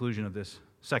the conclusion of this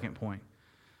second point.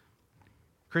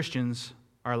 Christians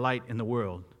are light in the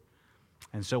world.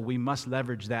 And so we must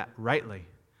leverage that rightly,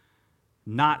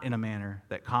 not in a manner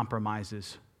that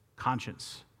compromises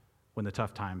conscience when the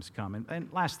tough times come.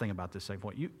 And last thing about this second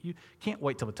point, you can't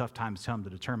wait till the tough times come to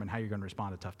determine how you're going to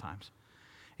respond to tough times.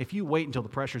 If you wait until the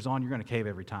pressure's on, you're going to cave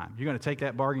every time. You're going to take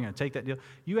that bargain, you're going to take that deal.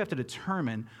 You have to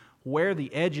determine where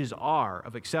the edges are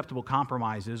of acceptable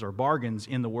compromises or bargains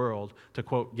in the world to,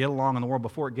 quote, get along in the world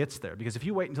before it gets there. Because if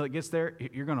you wait until it gets there,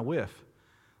 you're going to whiff.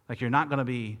 Like you're not going to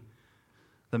be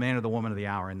the man or the woman of the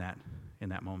hour in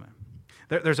that moment.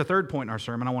 There's a third point in our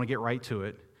sermon. I want to get right to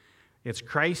it. It's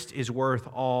Christ is worth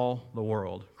all the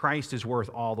world. Christ is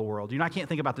worth all the world. I can't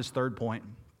think about this third point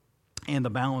and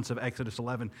the balance of Exodus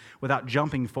 11 without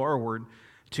jumping forward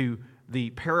to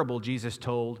the parable Jesus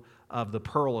told of the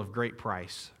pearl of great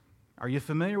price. Are you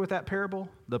familiar with that parable?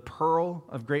 The pearl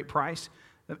of great price?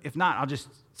 If not, I'll just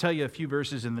tell you a few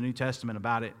verses in the New Testament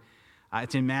about it.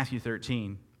 It's in Matthew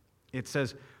 13. It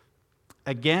says,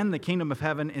 "Again, the kingdom of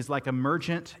heaven is like a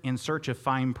merchant in search of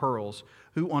fine pearls,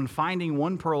 who on finding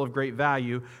one pearl of great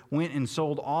value went and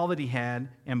sold all that he had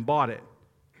and bought it."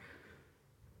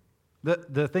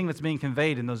 The thing that's being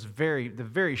conveyed in the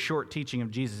very short teaching of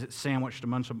Jesus, it's sandwiched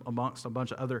amongst a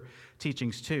bunch of other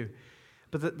teachings too.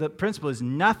 But the principle is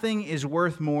nothing is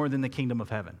worth more than the kingdom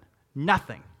of heaven.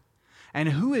 Nothing. And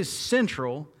who is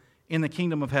central in the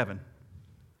kingdom of heaven?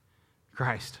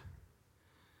 Christ.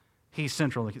 He's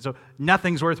central. So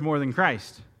nothing's worth more than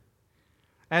Christ.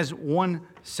 As one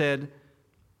said,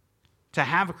 to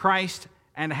have Christ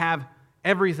and to have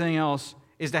everything else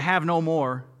is to have no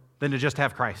more than to just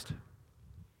have Christ.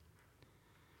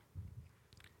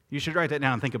 You should write that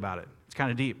down and think about it. It's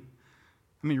kind of deep.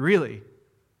 I mean, really.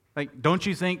 Like, don't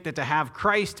you think that to have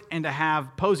Christ and to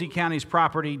have Posey County's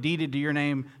property deeded to your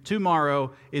name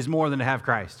tomorrow is more than to have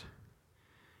Christ?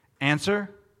 Answer?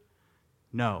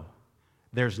 No.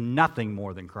 There's nothing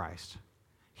more than Christ.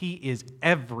 He is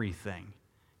everything.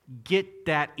 Get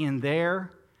that in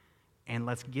there, and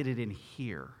let's get it in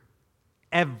here.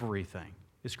 Everything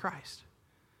is Christ.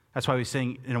 That's why we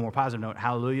sing in a more positive note,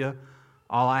 hallelujah,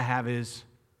 all I have is,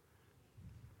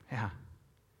 yeah.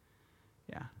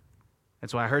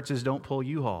 That's why Hertz's don't pull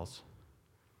U-Hauls.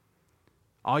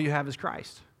 All you have is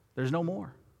Christ. There's no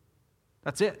more.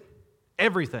 That's it.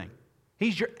 Everything.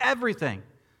 He's your everything.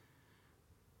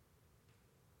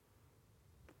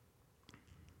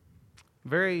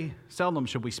 Very seldom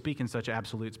should we speak in such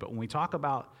absolutes, but when we talk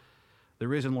about the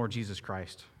risen Lord Jesus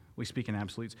Christ, we speak in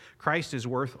absolutes. Christ is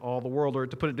worth all the world, or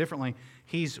to put it differently,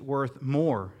 He's worth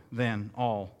more than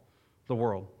all the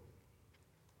world.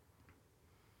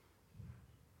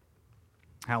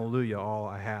 Hallelujah, all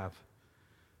I have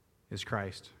is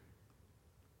Christ.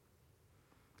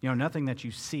 Nothing that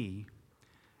you see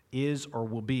is or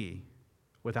will be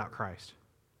without Christ.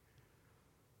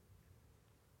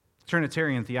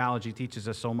 Trinitarian theology teaches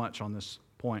us so much on this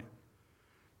point.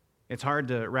 It's hard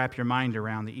to wrap your mind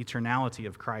around the eternality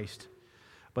of Christ,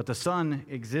 but the Son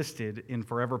existed in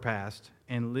forever past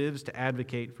and lives to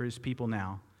advocate for His people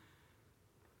now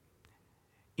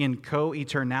in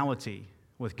co-eternality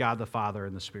with God the Father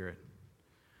and the Spirit.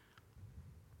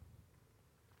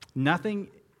 Nothing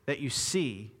that you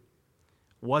see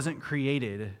wasn't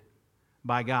created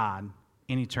by God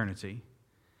in eternity,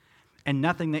 and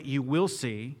nothing that you will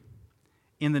see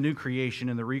in the new creation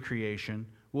and the recreation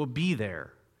will be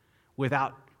there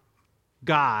without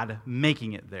God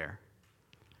making it there.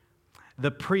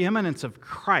 The preeminence of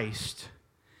Christ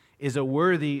is a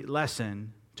worthy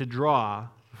lesson to draw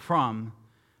from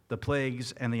the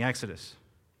plagues and the Exodus.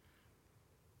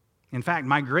 In fact,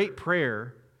 my great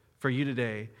prayer for you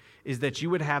today is that you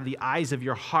would have the eyes of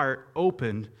your heart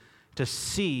opened to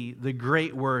see the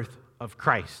great worth of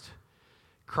Christ.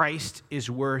 Christ is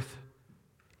worth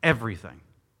everything.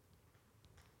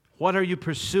 What are you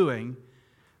pursuing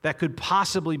that could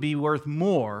possibly be worth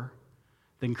more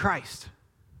than Christ?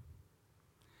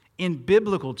 In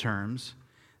biblical terms,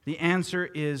 the answer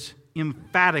is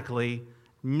emphatically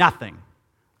nothing.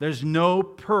 There's no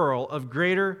pearl of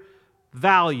greater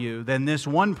value than this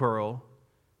one pearl,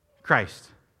 Christ.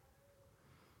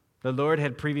 The Lord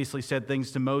had previously said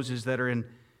things to Moses that are in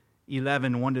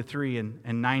 11, 1-3,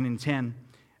 and 9 and 10.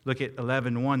 Look at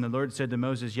 11:1. The Lord said to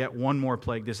Moses, "Yet one more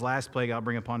plague, this last plague I'll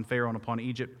bring upon Pharaoh and upon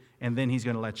Egypt, and then he's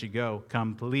going to let you go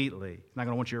completely. He's not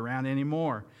going to want you around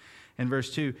anymore." And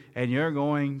verse 2, "And you're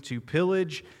going to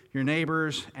pillage your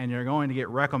neighbors, and you're going to get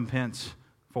recompense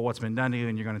for what's been done to you,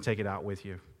 and you're going to take it out with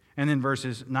you." And then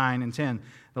verses 9 and 10,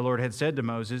 the Lord had said to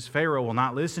Moses, "Pharaoh will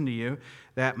not listen to you,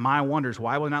 that my wonders,"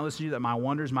 why will he not listen to you? "That my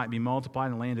wonders might be multiplied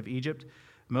in the land of Egypt."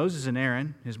 Moses and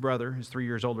Aaron, his brother, his 3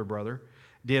 years older brother,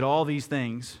 did all these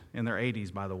things, in their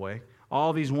 80s, by the way,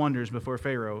 all these wonders before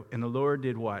Pharaoh, and the Lord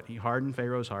did what? He hardened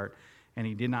Pharaoh's heart, and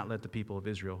he did not let the people of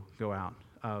Israel go out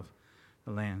of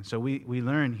the land. So we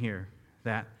learn here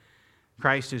that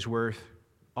Christ is worth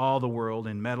all the world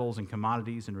in metals and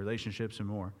commodities and relationships and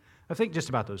more. Now think just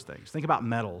about those things. Think about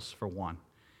metals, for one.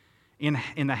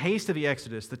 In the haste of the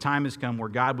Exodus, the time has come where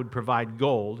God would provide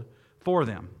gold for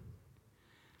them.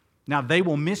 Now, they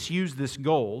will misuse this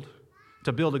gold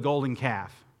to build a golden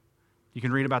calf. You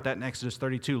can read about that in Exodus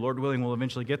 32. Lord willing, we'll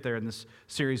eventually get there in this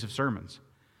series of sermons.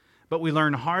 But we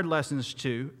learn hard lessons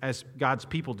too, as God's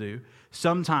people do.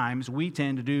 Sometimes we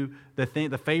tend to do the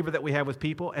favor that we have with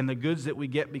people and the goods that we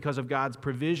get because of God's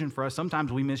provision for us.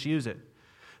 Sometimes we misuse it.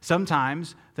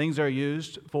 Sometimes things are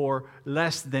used for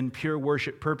less than pure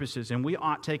worship purposes, and we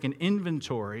ought to take an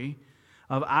inventory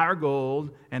of our gold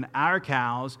and our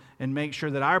cows and make sure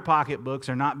that our pocketbooks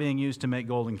are not being used to make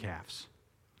golden calves.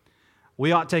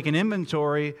 We ought to take an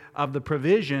inventory of the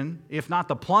provision, if not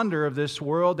the plunder of this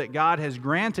world that God has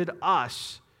granted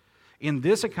us in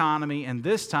this economy and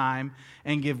this time,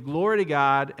 and give glory to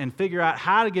God and figure out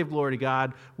how to give glory to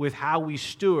God with how we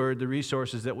steward the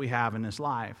resources that we have in this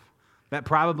life. That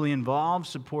probably involves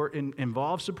support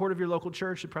of your local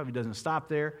church. It probably doesn't stop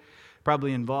there.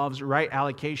 Probably involves right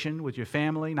allocation with your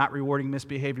family, not rewarding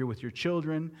misbehavior with your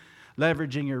children,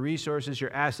 leveraging your resources,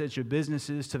 your assets, your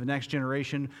businesses to the next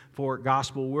generation for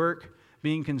gospel work,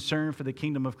 being concerned for the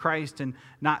kingdom of Christ and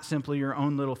not simply your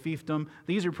own little fiefdom.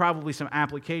 These are probably some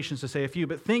applications, to say a few,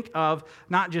 but think of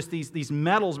not just these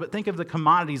metals, but think of the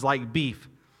commodities like beef.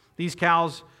 These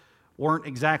cows weren't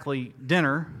exactly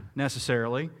dinner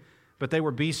necessarily, but they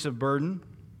were beasts of burden.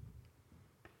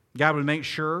 God would make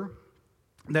sure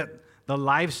that the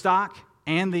livestock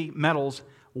and the metals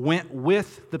went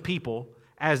with the people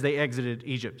as they exited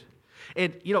Egypt.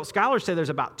 And, scholars say there's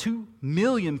about 2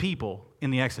 million people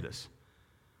in the Exodus.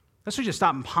 Let's just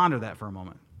stop and ponder that for a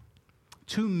moment.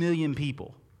 2 million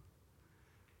people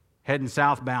heading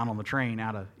southbound on the train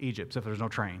out of Egypt, if there's no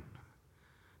train.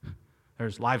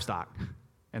 There's livestock,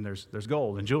 and there's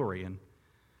gold and jewelry. And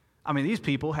these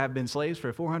people have been slaves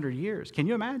for 400 years. Can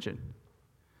you imagine?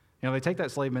 They take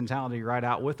that slave mentality right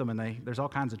out with them, and there's all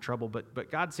kinds of trouble, but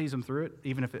God sees them through it,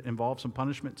 even if it involves some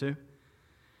punishment too.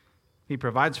 He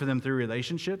provides for them through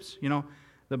relationships.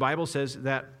 The Bible says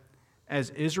that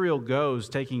as Israel goes,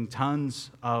 taking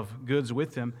tons of goods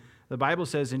with them, the Bible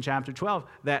says in chapter 12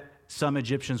 that some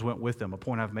Egyptians went with them, a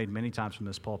point I've made many times from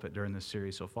this pulpit during this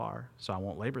series so far, so I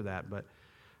won't labor that, but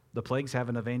the plagues have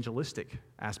an evangelistic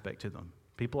aspect to them.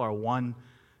 People are won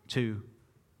to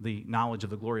the knowledge of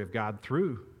the glory of God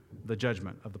through the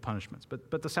judgment of the punishments.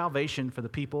 But the salvation for the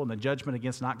people and the judgment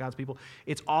against not God's people,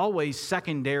 it's always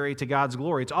secondary to God's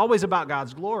glory. It's always about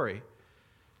God's glory.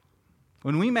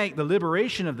 When we make the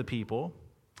liberation of the people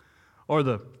or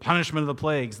the punishment of the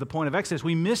plagues the point of Exodus,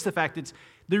 we miss the fact that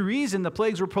the reason the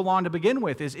plagues were prolonged to begin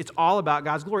with is it's all about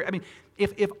God's glory.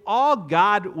 If all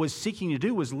God was seeking to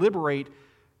do was liberate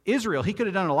Israel, he could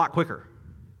have done it a lot quicker.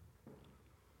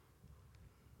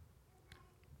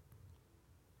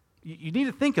 You need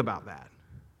to think about that.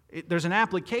 There's an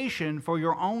application for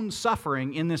your own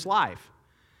suffering in this life.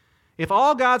 If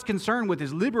all God's concerned with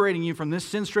is liberating you from this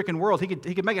sin-stricken world, he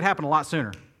could make it happen a lot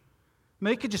sooner.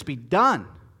 It could just be done.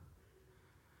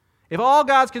 If all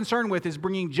God's concerned with is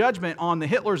bringing judgment on the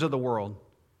Hitlers of the world,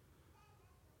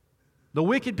 the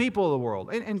wicked people of the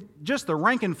world, and just the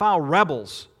rank and file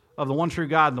rebels of the one true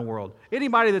God in the world,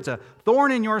 anybody that's a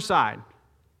thorn in your side,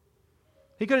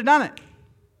 he could have done it.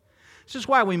 This is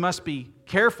why we must be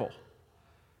careful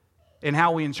in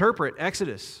how we interpret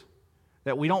Exodus,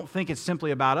 that we don't think it's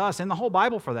simply about us, and the whole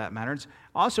Bible for that matter. It's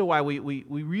also why we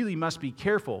really must be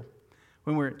careful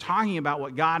when we're talking about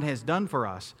what God has done for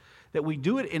us, that we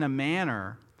do it in a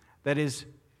manner that is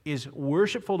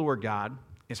worshipful toward God,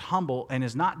 is humble, and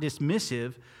is not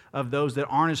dismissive of those that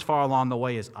aren't as far along the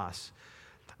way as us.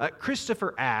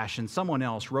 Christopher Ash and someone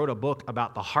else wrote a book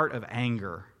about the heart of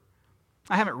anger.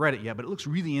 I haven't read it yet, but it looks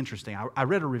really interesting. I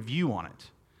read a review on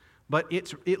it, but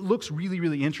it looks really,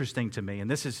 really interesting to me,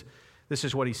 and this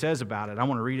is what he says about it. I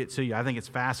want to read it to you. I think it's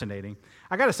fascinating.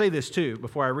 I got to say this too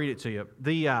before I read it to you.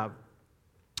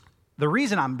 The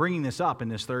reason I'm bringing this up in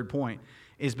this third point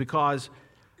is because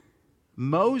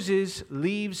Moses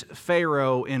leaves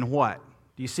Pharaoh in what?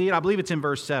 Do you see it? I believe it's in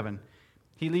verse 7.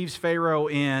 He leaves Pharaoh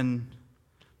in,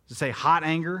 does it say hot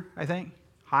anger, I think?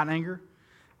 Hot anger?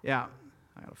 Yeah.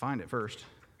 I got to find it first.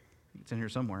 It's in here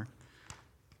somewhere.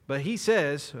 But he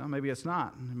says, well, maybe it's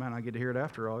not. I might not get to hear it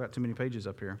after all. I got too many pages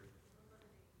up here.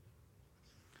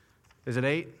 Is it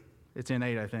 8? It's in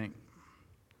 8, I think.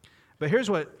 But here's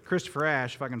what Christopher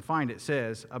Ash, if I can find it,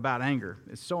 says about anger.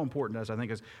 It's so important to us, I think,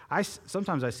 because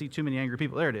sometimes I see too many angry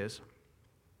people. There it is.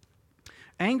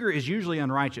 Anger is usually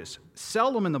unrighteous.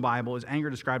 Seldom in the Bible is anger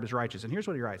described as righteous. And here's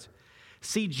what he writes.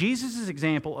 See Jesus'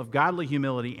 example of godly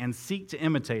humility and seek to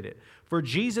imitate it. For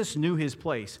Jesus knew his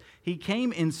place. He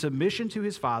came in submission to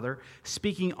his Father,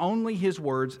 speaking only his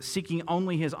words, seeking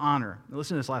only his honor. Now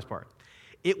listen to this last part.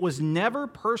 It was never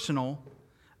personal.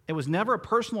 It was never a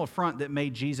personal affront that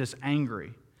made Jesus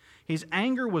angry. His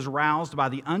anger was roused by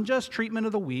the unjust treatment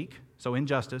of the weak, so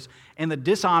injustice, and the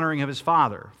dishonoring of his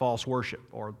Father, false worship,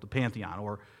 or the pantheon,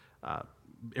 or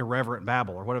irreverent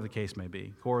Babel, or whatever the case may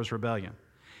be, Korah's rebellion.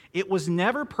 It was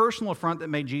never personal affront that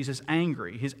made Jesus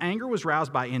angry. His anger was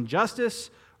roused by injustice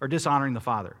or dishonoring the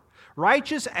Father.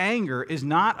 Righteous anger is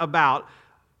not about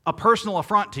a personal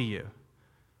affront to you.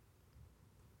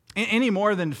 Any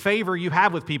more than favor you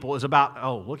have with people is about,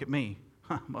 oh, look at me.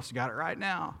 Must have got it right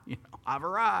now. I've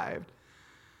arrived.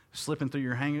 Slipping through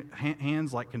your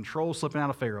hands like control slipping out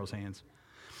of Pharaoh's hands.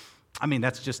 I mean,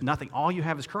 that's just nothing. All you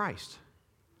have is Christ.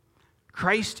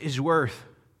 Christ is worth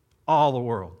all the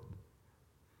world.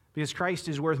 Because Christ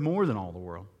is worth more than all the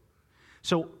world.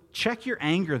 So check your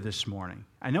anger this morning.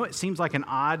 I know it seems like an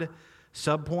odd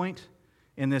subpoint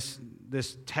in this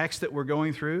text that we're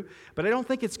going through, but I don't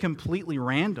think it's completely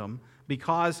random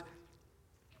because,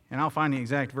 and I'll find the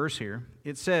exact verse here,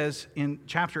 it says in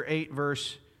chapter 11,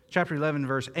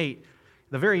 verse 8,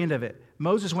 the very end of it,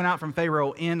 Moses went out from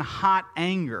Pharaoh in hot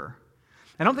anger.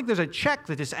 I don't think there's a check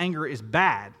that this anger is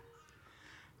bad.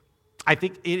 I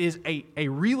think it is a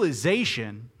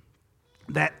realization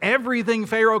that everything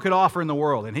Pharaoh could offer in the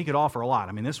world, and he could offer a lot.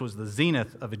 I mean, this was the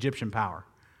zenith of Egyptian power,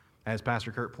 as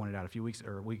Pastor Kurt pointed out a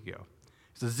week ago.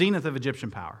 It's the zenith of Egyptian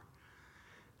power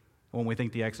when we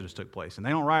think the Exodus took place. And they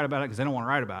don't write about it because they don't want to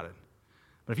write about it.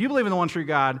 But if you believe in the one true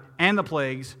God and the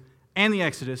plagues and the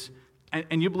Exodus,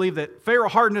 and you believe that Pharaoh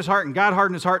hardened his heart and God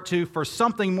hardened his heart too for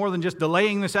something more than just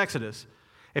delaying this Exodus,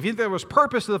 if you think there was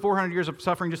purpose to the 400 years of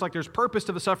suffering, just like there's purpose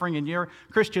to the suffering in your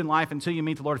Christian life until you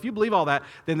meet the Lord, if you believe all that,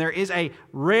 then there is a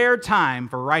rare time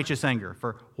for righteous anger,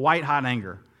 for white-hot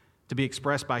anger to be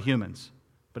expressed by humans.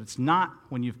 But it's not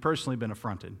when you've personally been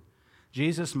affronted.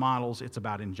 Jesus models it's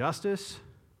about injustice,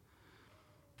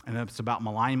 and it's about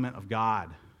malignment of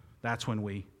God. That's when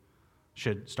we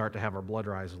should start to have our blood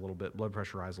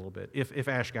pressure rise a little bit, if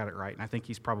Ash got it right. And I think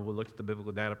he's probably looked at the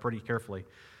biblical data pretty carefully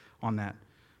on that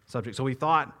subject. So we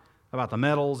thought about the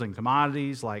metals and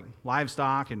commodities like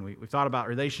livestock, and we've thought about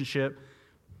relationship.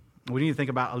 We need to think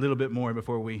about a little bit more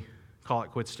before we call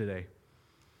it quits today.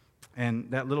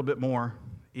 And that little bit more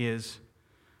is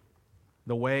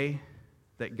the way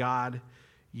that God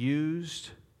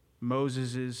used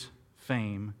Moses'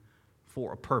 fame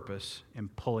for a purpose in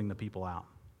pulling the people out.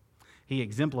 He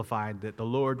exemplified that the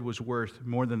Lord was worth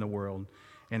more than the world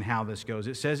and how this goes.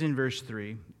 It says in verse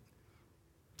 3,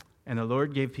 and the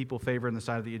Lord gave people favor in the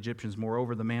sight of the Egyptians.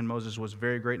 Moreover, the man Moses was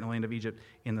very great in the land of Egypt,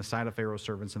 in the sight of Pharaoh's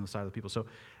servants, and the sight of the people. So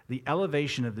the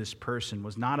elevation of this person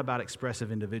was not about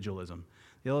expressive individualism.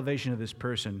 The elevation of this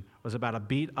person was about a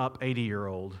beat-up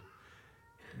 80-year-old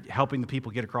helping the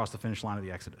people get across the finish line of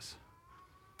the Exodus.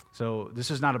 So this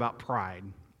is not about pride,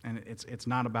 and it's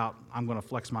not about, I'm going to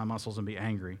flex my muscles and be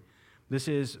angry. This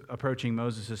is approaching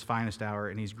Moses' finest hour,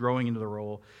 and he's growing into the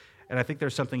role. And I think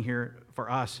there's something here for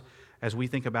us as we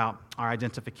think about our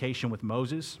identification with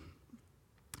Moses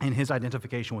and his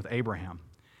identification with Abraham.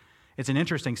 It's an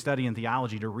interesting study in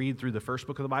theology to read through the first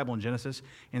book of the Bible in Genesis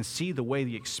and see the way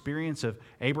the experience of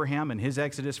Abraham and his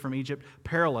exodus from Egypt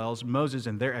parallels Moses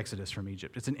and their exodus from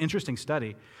Egypt. It's an interesting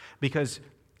study because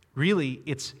really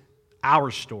it's our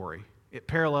story. It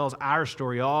parallels our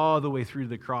story all the way through to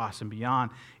the cross and beyond.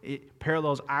 It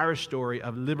parallels our story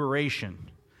of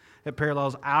liberation. It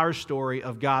parallels our story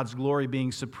of God's glory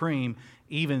being supreme,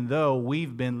 even though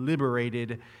we've been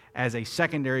liberated as a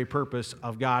secondary purpose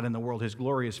of God in the world. His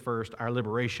glory is first, our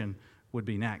liberation would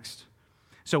be next.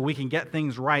 So we can get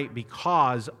things right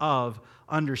because of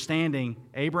understanding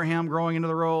Abraham growing into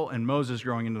the role and Moses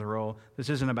growing into the role. This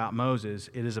isn't about Moses,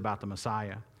 it is about the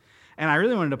Messiah. And I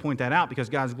really wanted to point that out because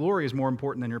God's glory is more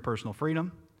important than your personal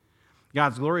freedom.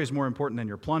 God's glory is more important than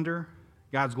your plunder.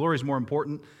 God's glory is more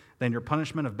important than your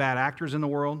punishment of bad actors in the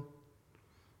world.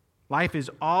 Life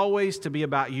is always to be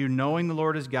about you knowing the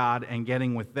Lord is God and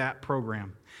getting with that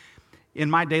program. In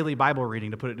my daily Bible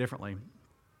reading, to put it differently,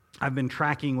 I've been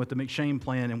tracking with the McShane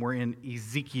plan, and we're in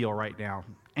Ezekiel right now.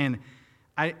 And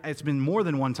it's been more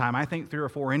than one time, I think 3 or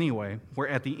 4 anyway, where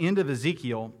at the end of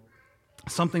Ezekiel,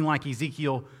 something like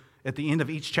Ezekiel, at the end of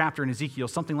each chapter in Ezekiel,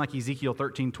 something like Ezekiel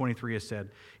 13:23 is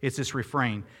said. It's this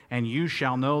refrain, and you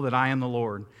shall know that I am the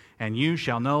Lord, and you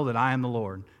shall know that I am the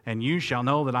Lord, and you shall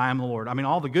know that I am the Lord. I mean,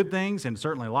 all the good things, and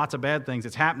certainly lots of bad things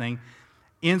that's happening,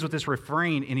 ends with this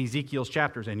refrain in Ezekiel's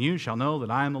chapters, and you shall know that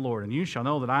I am the Lord, and you shall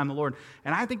know that I am the Lord.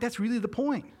 And I think that's really the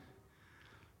point.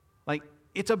 Like,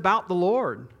 it's about the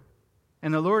Lord.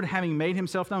 And the Lord having made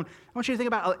himself known. I want you to think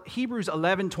about Hebrews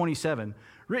 11:27,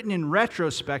 written in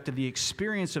retrospect of the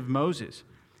experience of Moses.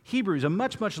 Hebrews, a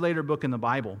much, much later book in the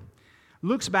Bible,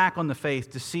 looks back on the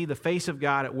faith to see the face of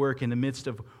God at work in the midst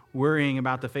of worrying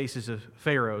about the faces of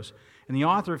pharaohs. And the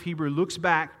author of Hebrews looks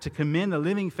back to commend the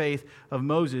living faith of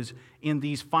Moses in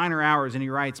these finer hours. And he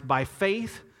writes, by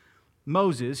faith,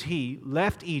 Moses, he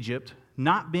left Egypt,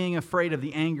 not being afraid of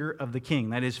the anger of the king,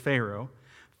 that is Pharaoh,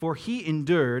 for he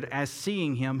endured as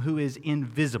seeing him who is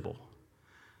invisible.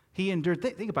 He endured,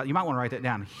 think about it, you might want to write that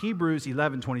down. Hebrews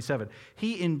 11:27.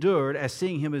 He endured as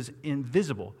seeing him as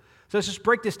invisible. So let's just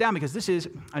break this down, because this is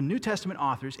a New Testament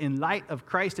authors in light of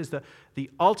Christ as the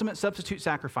ultimate substitute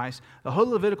sacrifice, the whole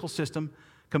Levitical system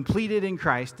completed in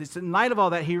Christ. It's in light of all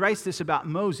that, he writes this about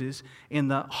Moses in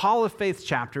the Hall of Faith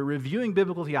chapter, reviewing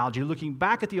biblical theology, looking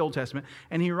back at the Old Testament,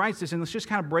 and he writes this, and let's just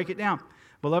kind of break it down.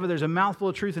 Beloved, there's a mouthful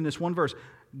of truth in this one verse.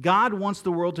 God wants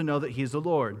the world to know that he is the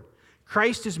Lord.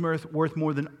 Christ is worth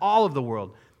more than all of the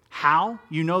world. How?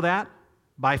 You know that?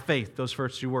 By faith, those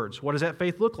first two words. What does that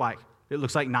faith look like? It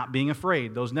looks like not being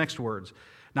afraid, those next words.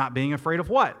 Not being afraid of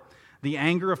what? The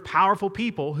anger of powerful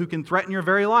people who can threaten your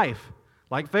very life,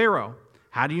 like Pharaoh.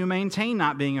 How do you maintain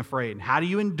not being afraid? How do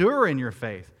you endure in your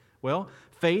faith? Well,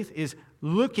 faith is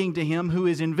looking to him who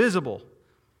is invisible.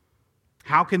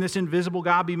 How can this invisible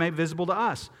God be made visible to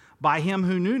us? By him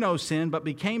who knew no sin but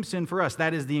became sin for us.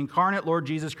 That is the incarnate Lord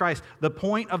Jesus Christ, the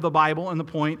point of the Bible and the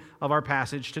point of our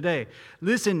passage today.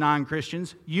 Listen,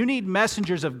 non-Christians, you need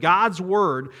messengers of God's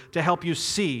word to help you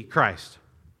see Christ.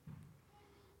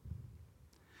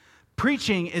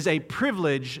 Preaching is a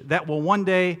privilege that will one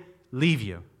day leave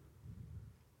you.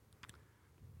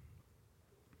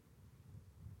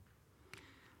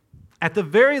 At the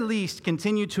very least,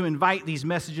 continue to invite these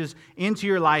messages into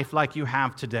your life like you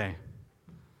have today.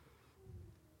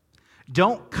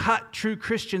 Don't cut true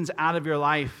Christians out of your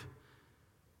life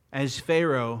as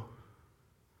Pharaoh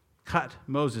cut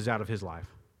Moses out of his life.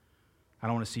 I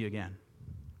don't want to see you again.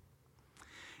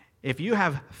 If you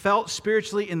have felt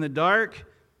spiritually in the dark,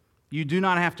 you do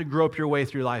not have to grope your way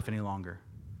through life any longer.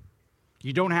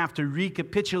 You don't have to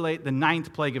recapitulate the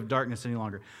 9th plague of darkness any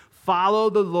longer. Follow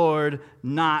the Lord,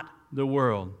 not the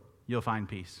world. You'll find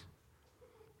peace.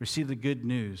 Receive the good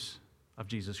news of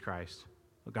Jesus Christ,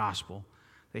 the gospel,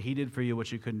 that he did for you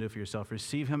what you couldn't do for yourself.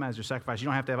 Receive him as your sacrifice. You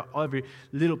don't have to have every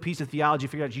little piece of theology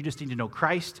figured out. You just need to know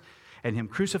Christ and him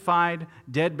crucified,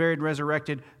 dead, buried,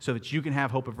 resurrected, so that you can have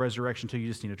hope of resurrection too. You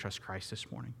just need to trust Christ this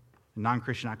morning.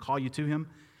 Non-Christian, I call you to him,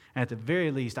 and at the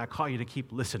very least, I call you to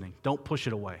keep listening. Don't push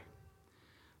it away,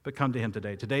 but come to him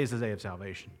today. Today is the day of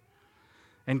salvation.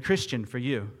 And Christian, for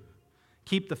you,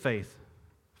 keep the faith.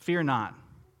 Fear not.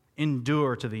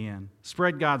 Endure to the end.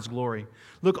 Spread God's glory.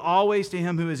 Look always to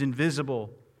him who is invisible,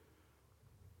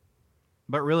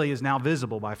 but really is now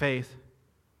visible by faith.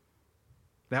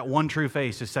 That one true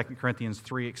face, as 2 Corinthians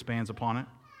 3 expands upon it.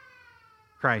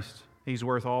 Christ. He's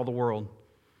worth all the world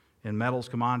in metals,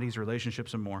 commodities,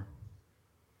 relationships, and more.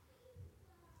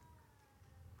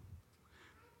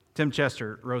 Tim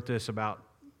Chester wrote this about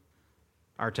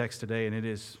our text today, and it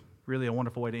is really a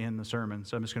wonderful way to end the sermon,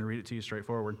 so I'm just going to read it to you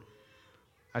straightforward.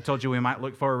 I told you we might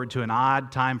look forward to an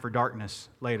odd time for darkness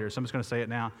later, so I'm just going to say it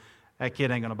now. That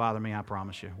kid ain't going to bother me, I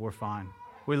promise you. We're fine.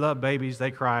 We love babies.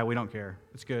 They cry. We don't care.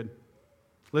 It's good.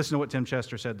 Listen to what Tim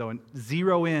Chester said, though, and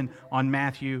zero in on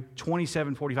Matthew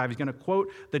 27:45. He's going to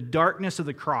quote the darkness of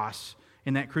the cross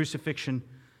in that crucifixion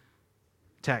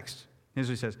text. Here's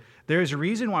what he says. There is a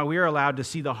reason why we are allowed to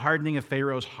see the hardening of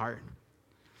Pharaoh's heart.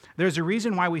 There's a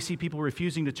reason why we see people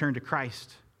refusing to turn to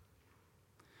Christ.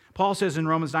 Paul says in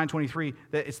Romans 9:23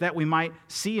 that it's that we might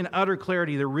see in utter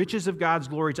clarity the riches of God's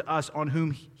glory to us on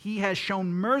whom he has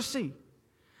shown mercy.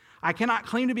 I cannot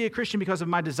claim to be a Christian because of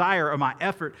my desire or my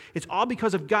effort. It's all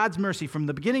because of God's mercy from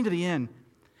the beginning to the end.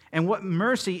 And what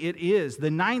mercy it is. The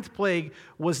 9th plague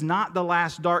was not the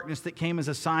last darkness that came as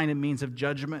a sign and means of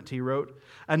judgment, he wrote.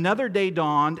 Another day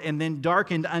dawned and then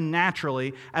darkened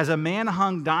unnaturally as a man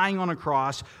hung dying on a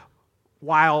cross,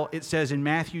 while it says in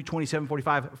Matthew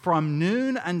 27:45, from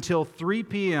noon until 3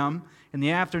 p.m. in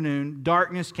the afternoon,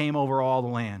 darkness came over all the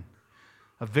land.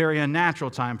 A very unnatural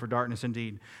time for darkness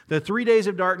indeed. The 3 days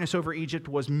of darkness over Egypt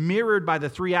was mirrored by the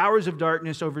 3 hours of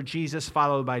darkness over Jesus,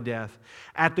 followed by death.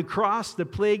 At the cross, the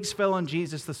plagues fell on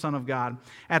Jesus, the Son of God.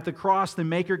 At the cross, the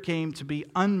Maker came to be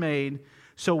unmade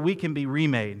so we can be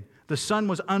remade. The Son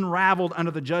was unraveled under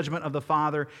the judgment of the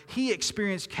Father. He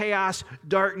experienced chaos,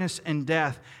 darkness, and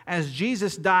death. As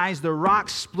Jesus dies, the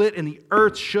rocks split and the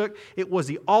earth shook. It was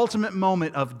the ultimate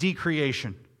moment of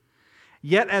decreation.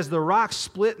 Yet as the rocks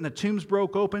split and the tombs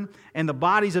broke open, and the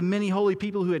bodies of many holy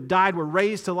people who had died were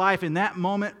raised to life, in that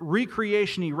moment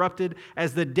recreation erupted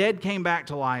as the dead came back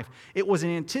to life. It was in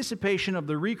anticipation of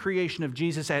the recreation of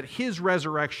Jesus at his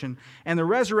resurrection. And the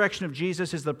resurrection of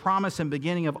Jesus is the promise and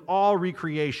beginning of all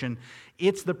recreation.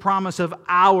 It's the promise of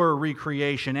our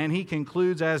recreation. And he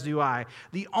concludes, as do I.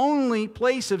 The only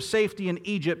place of safety in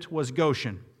Egypt was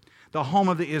Goshen, the home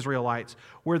of the Israelites,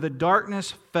 where the darkness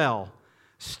fell.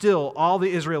 Still, all the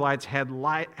Israelites had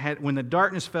light. When the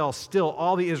darkness fell, still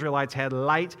all the Israelites had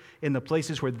light in the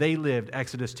places where they lived,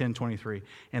 Exodus 10:23.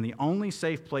 And the only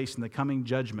safe place in the coming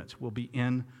judgment will be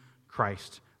in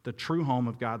Christ, the true home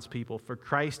of God's people. For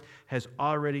Christ has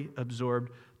already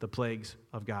absorbed the plagues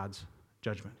of God's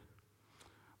judgment.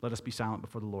 Let us be silent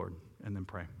before the Lord and then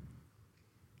pray.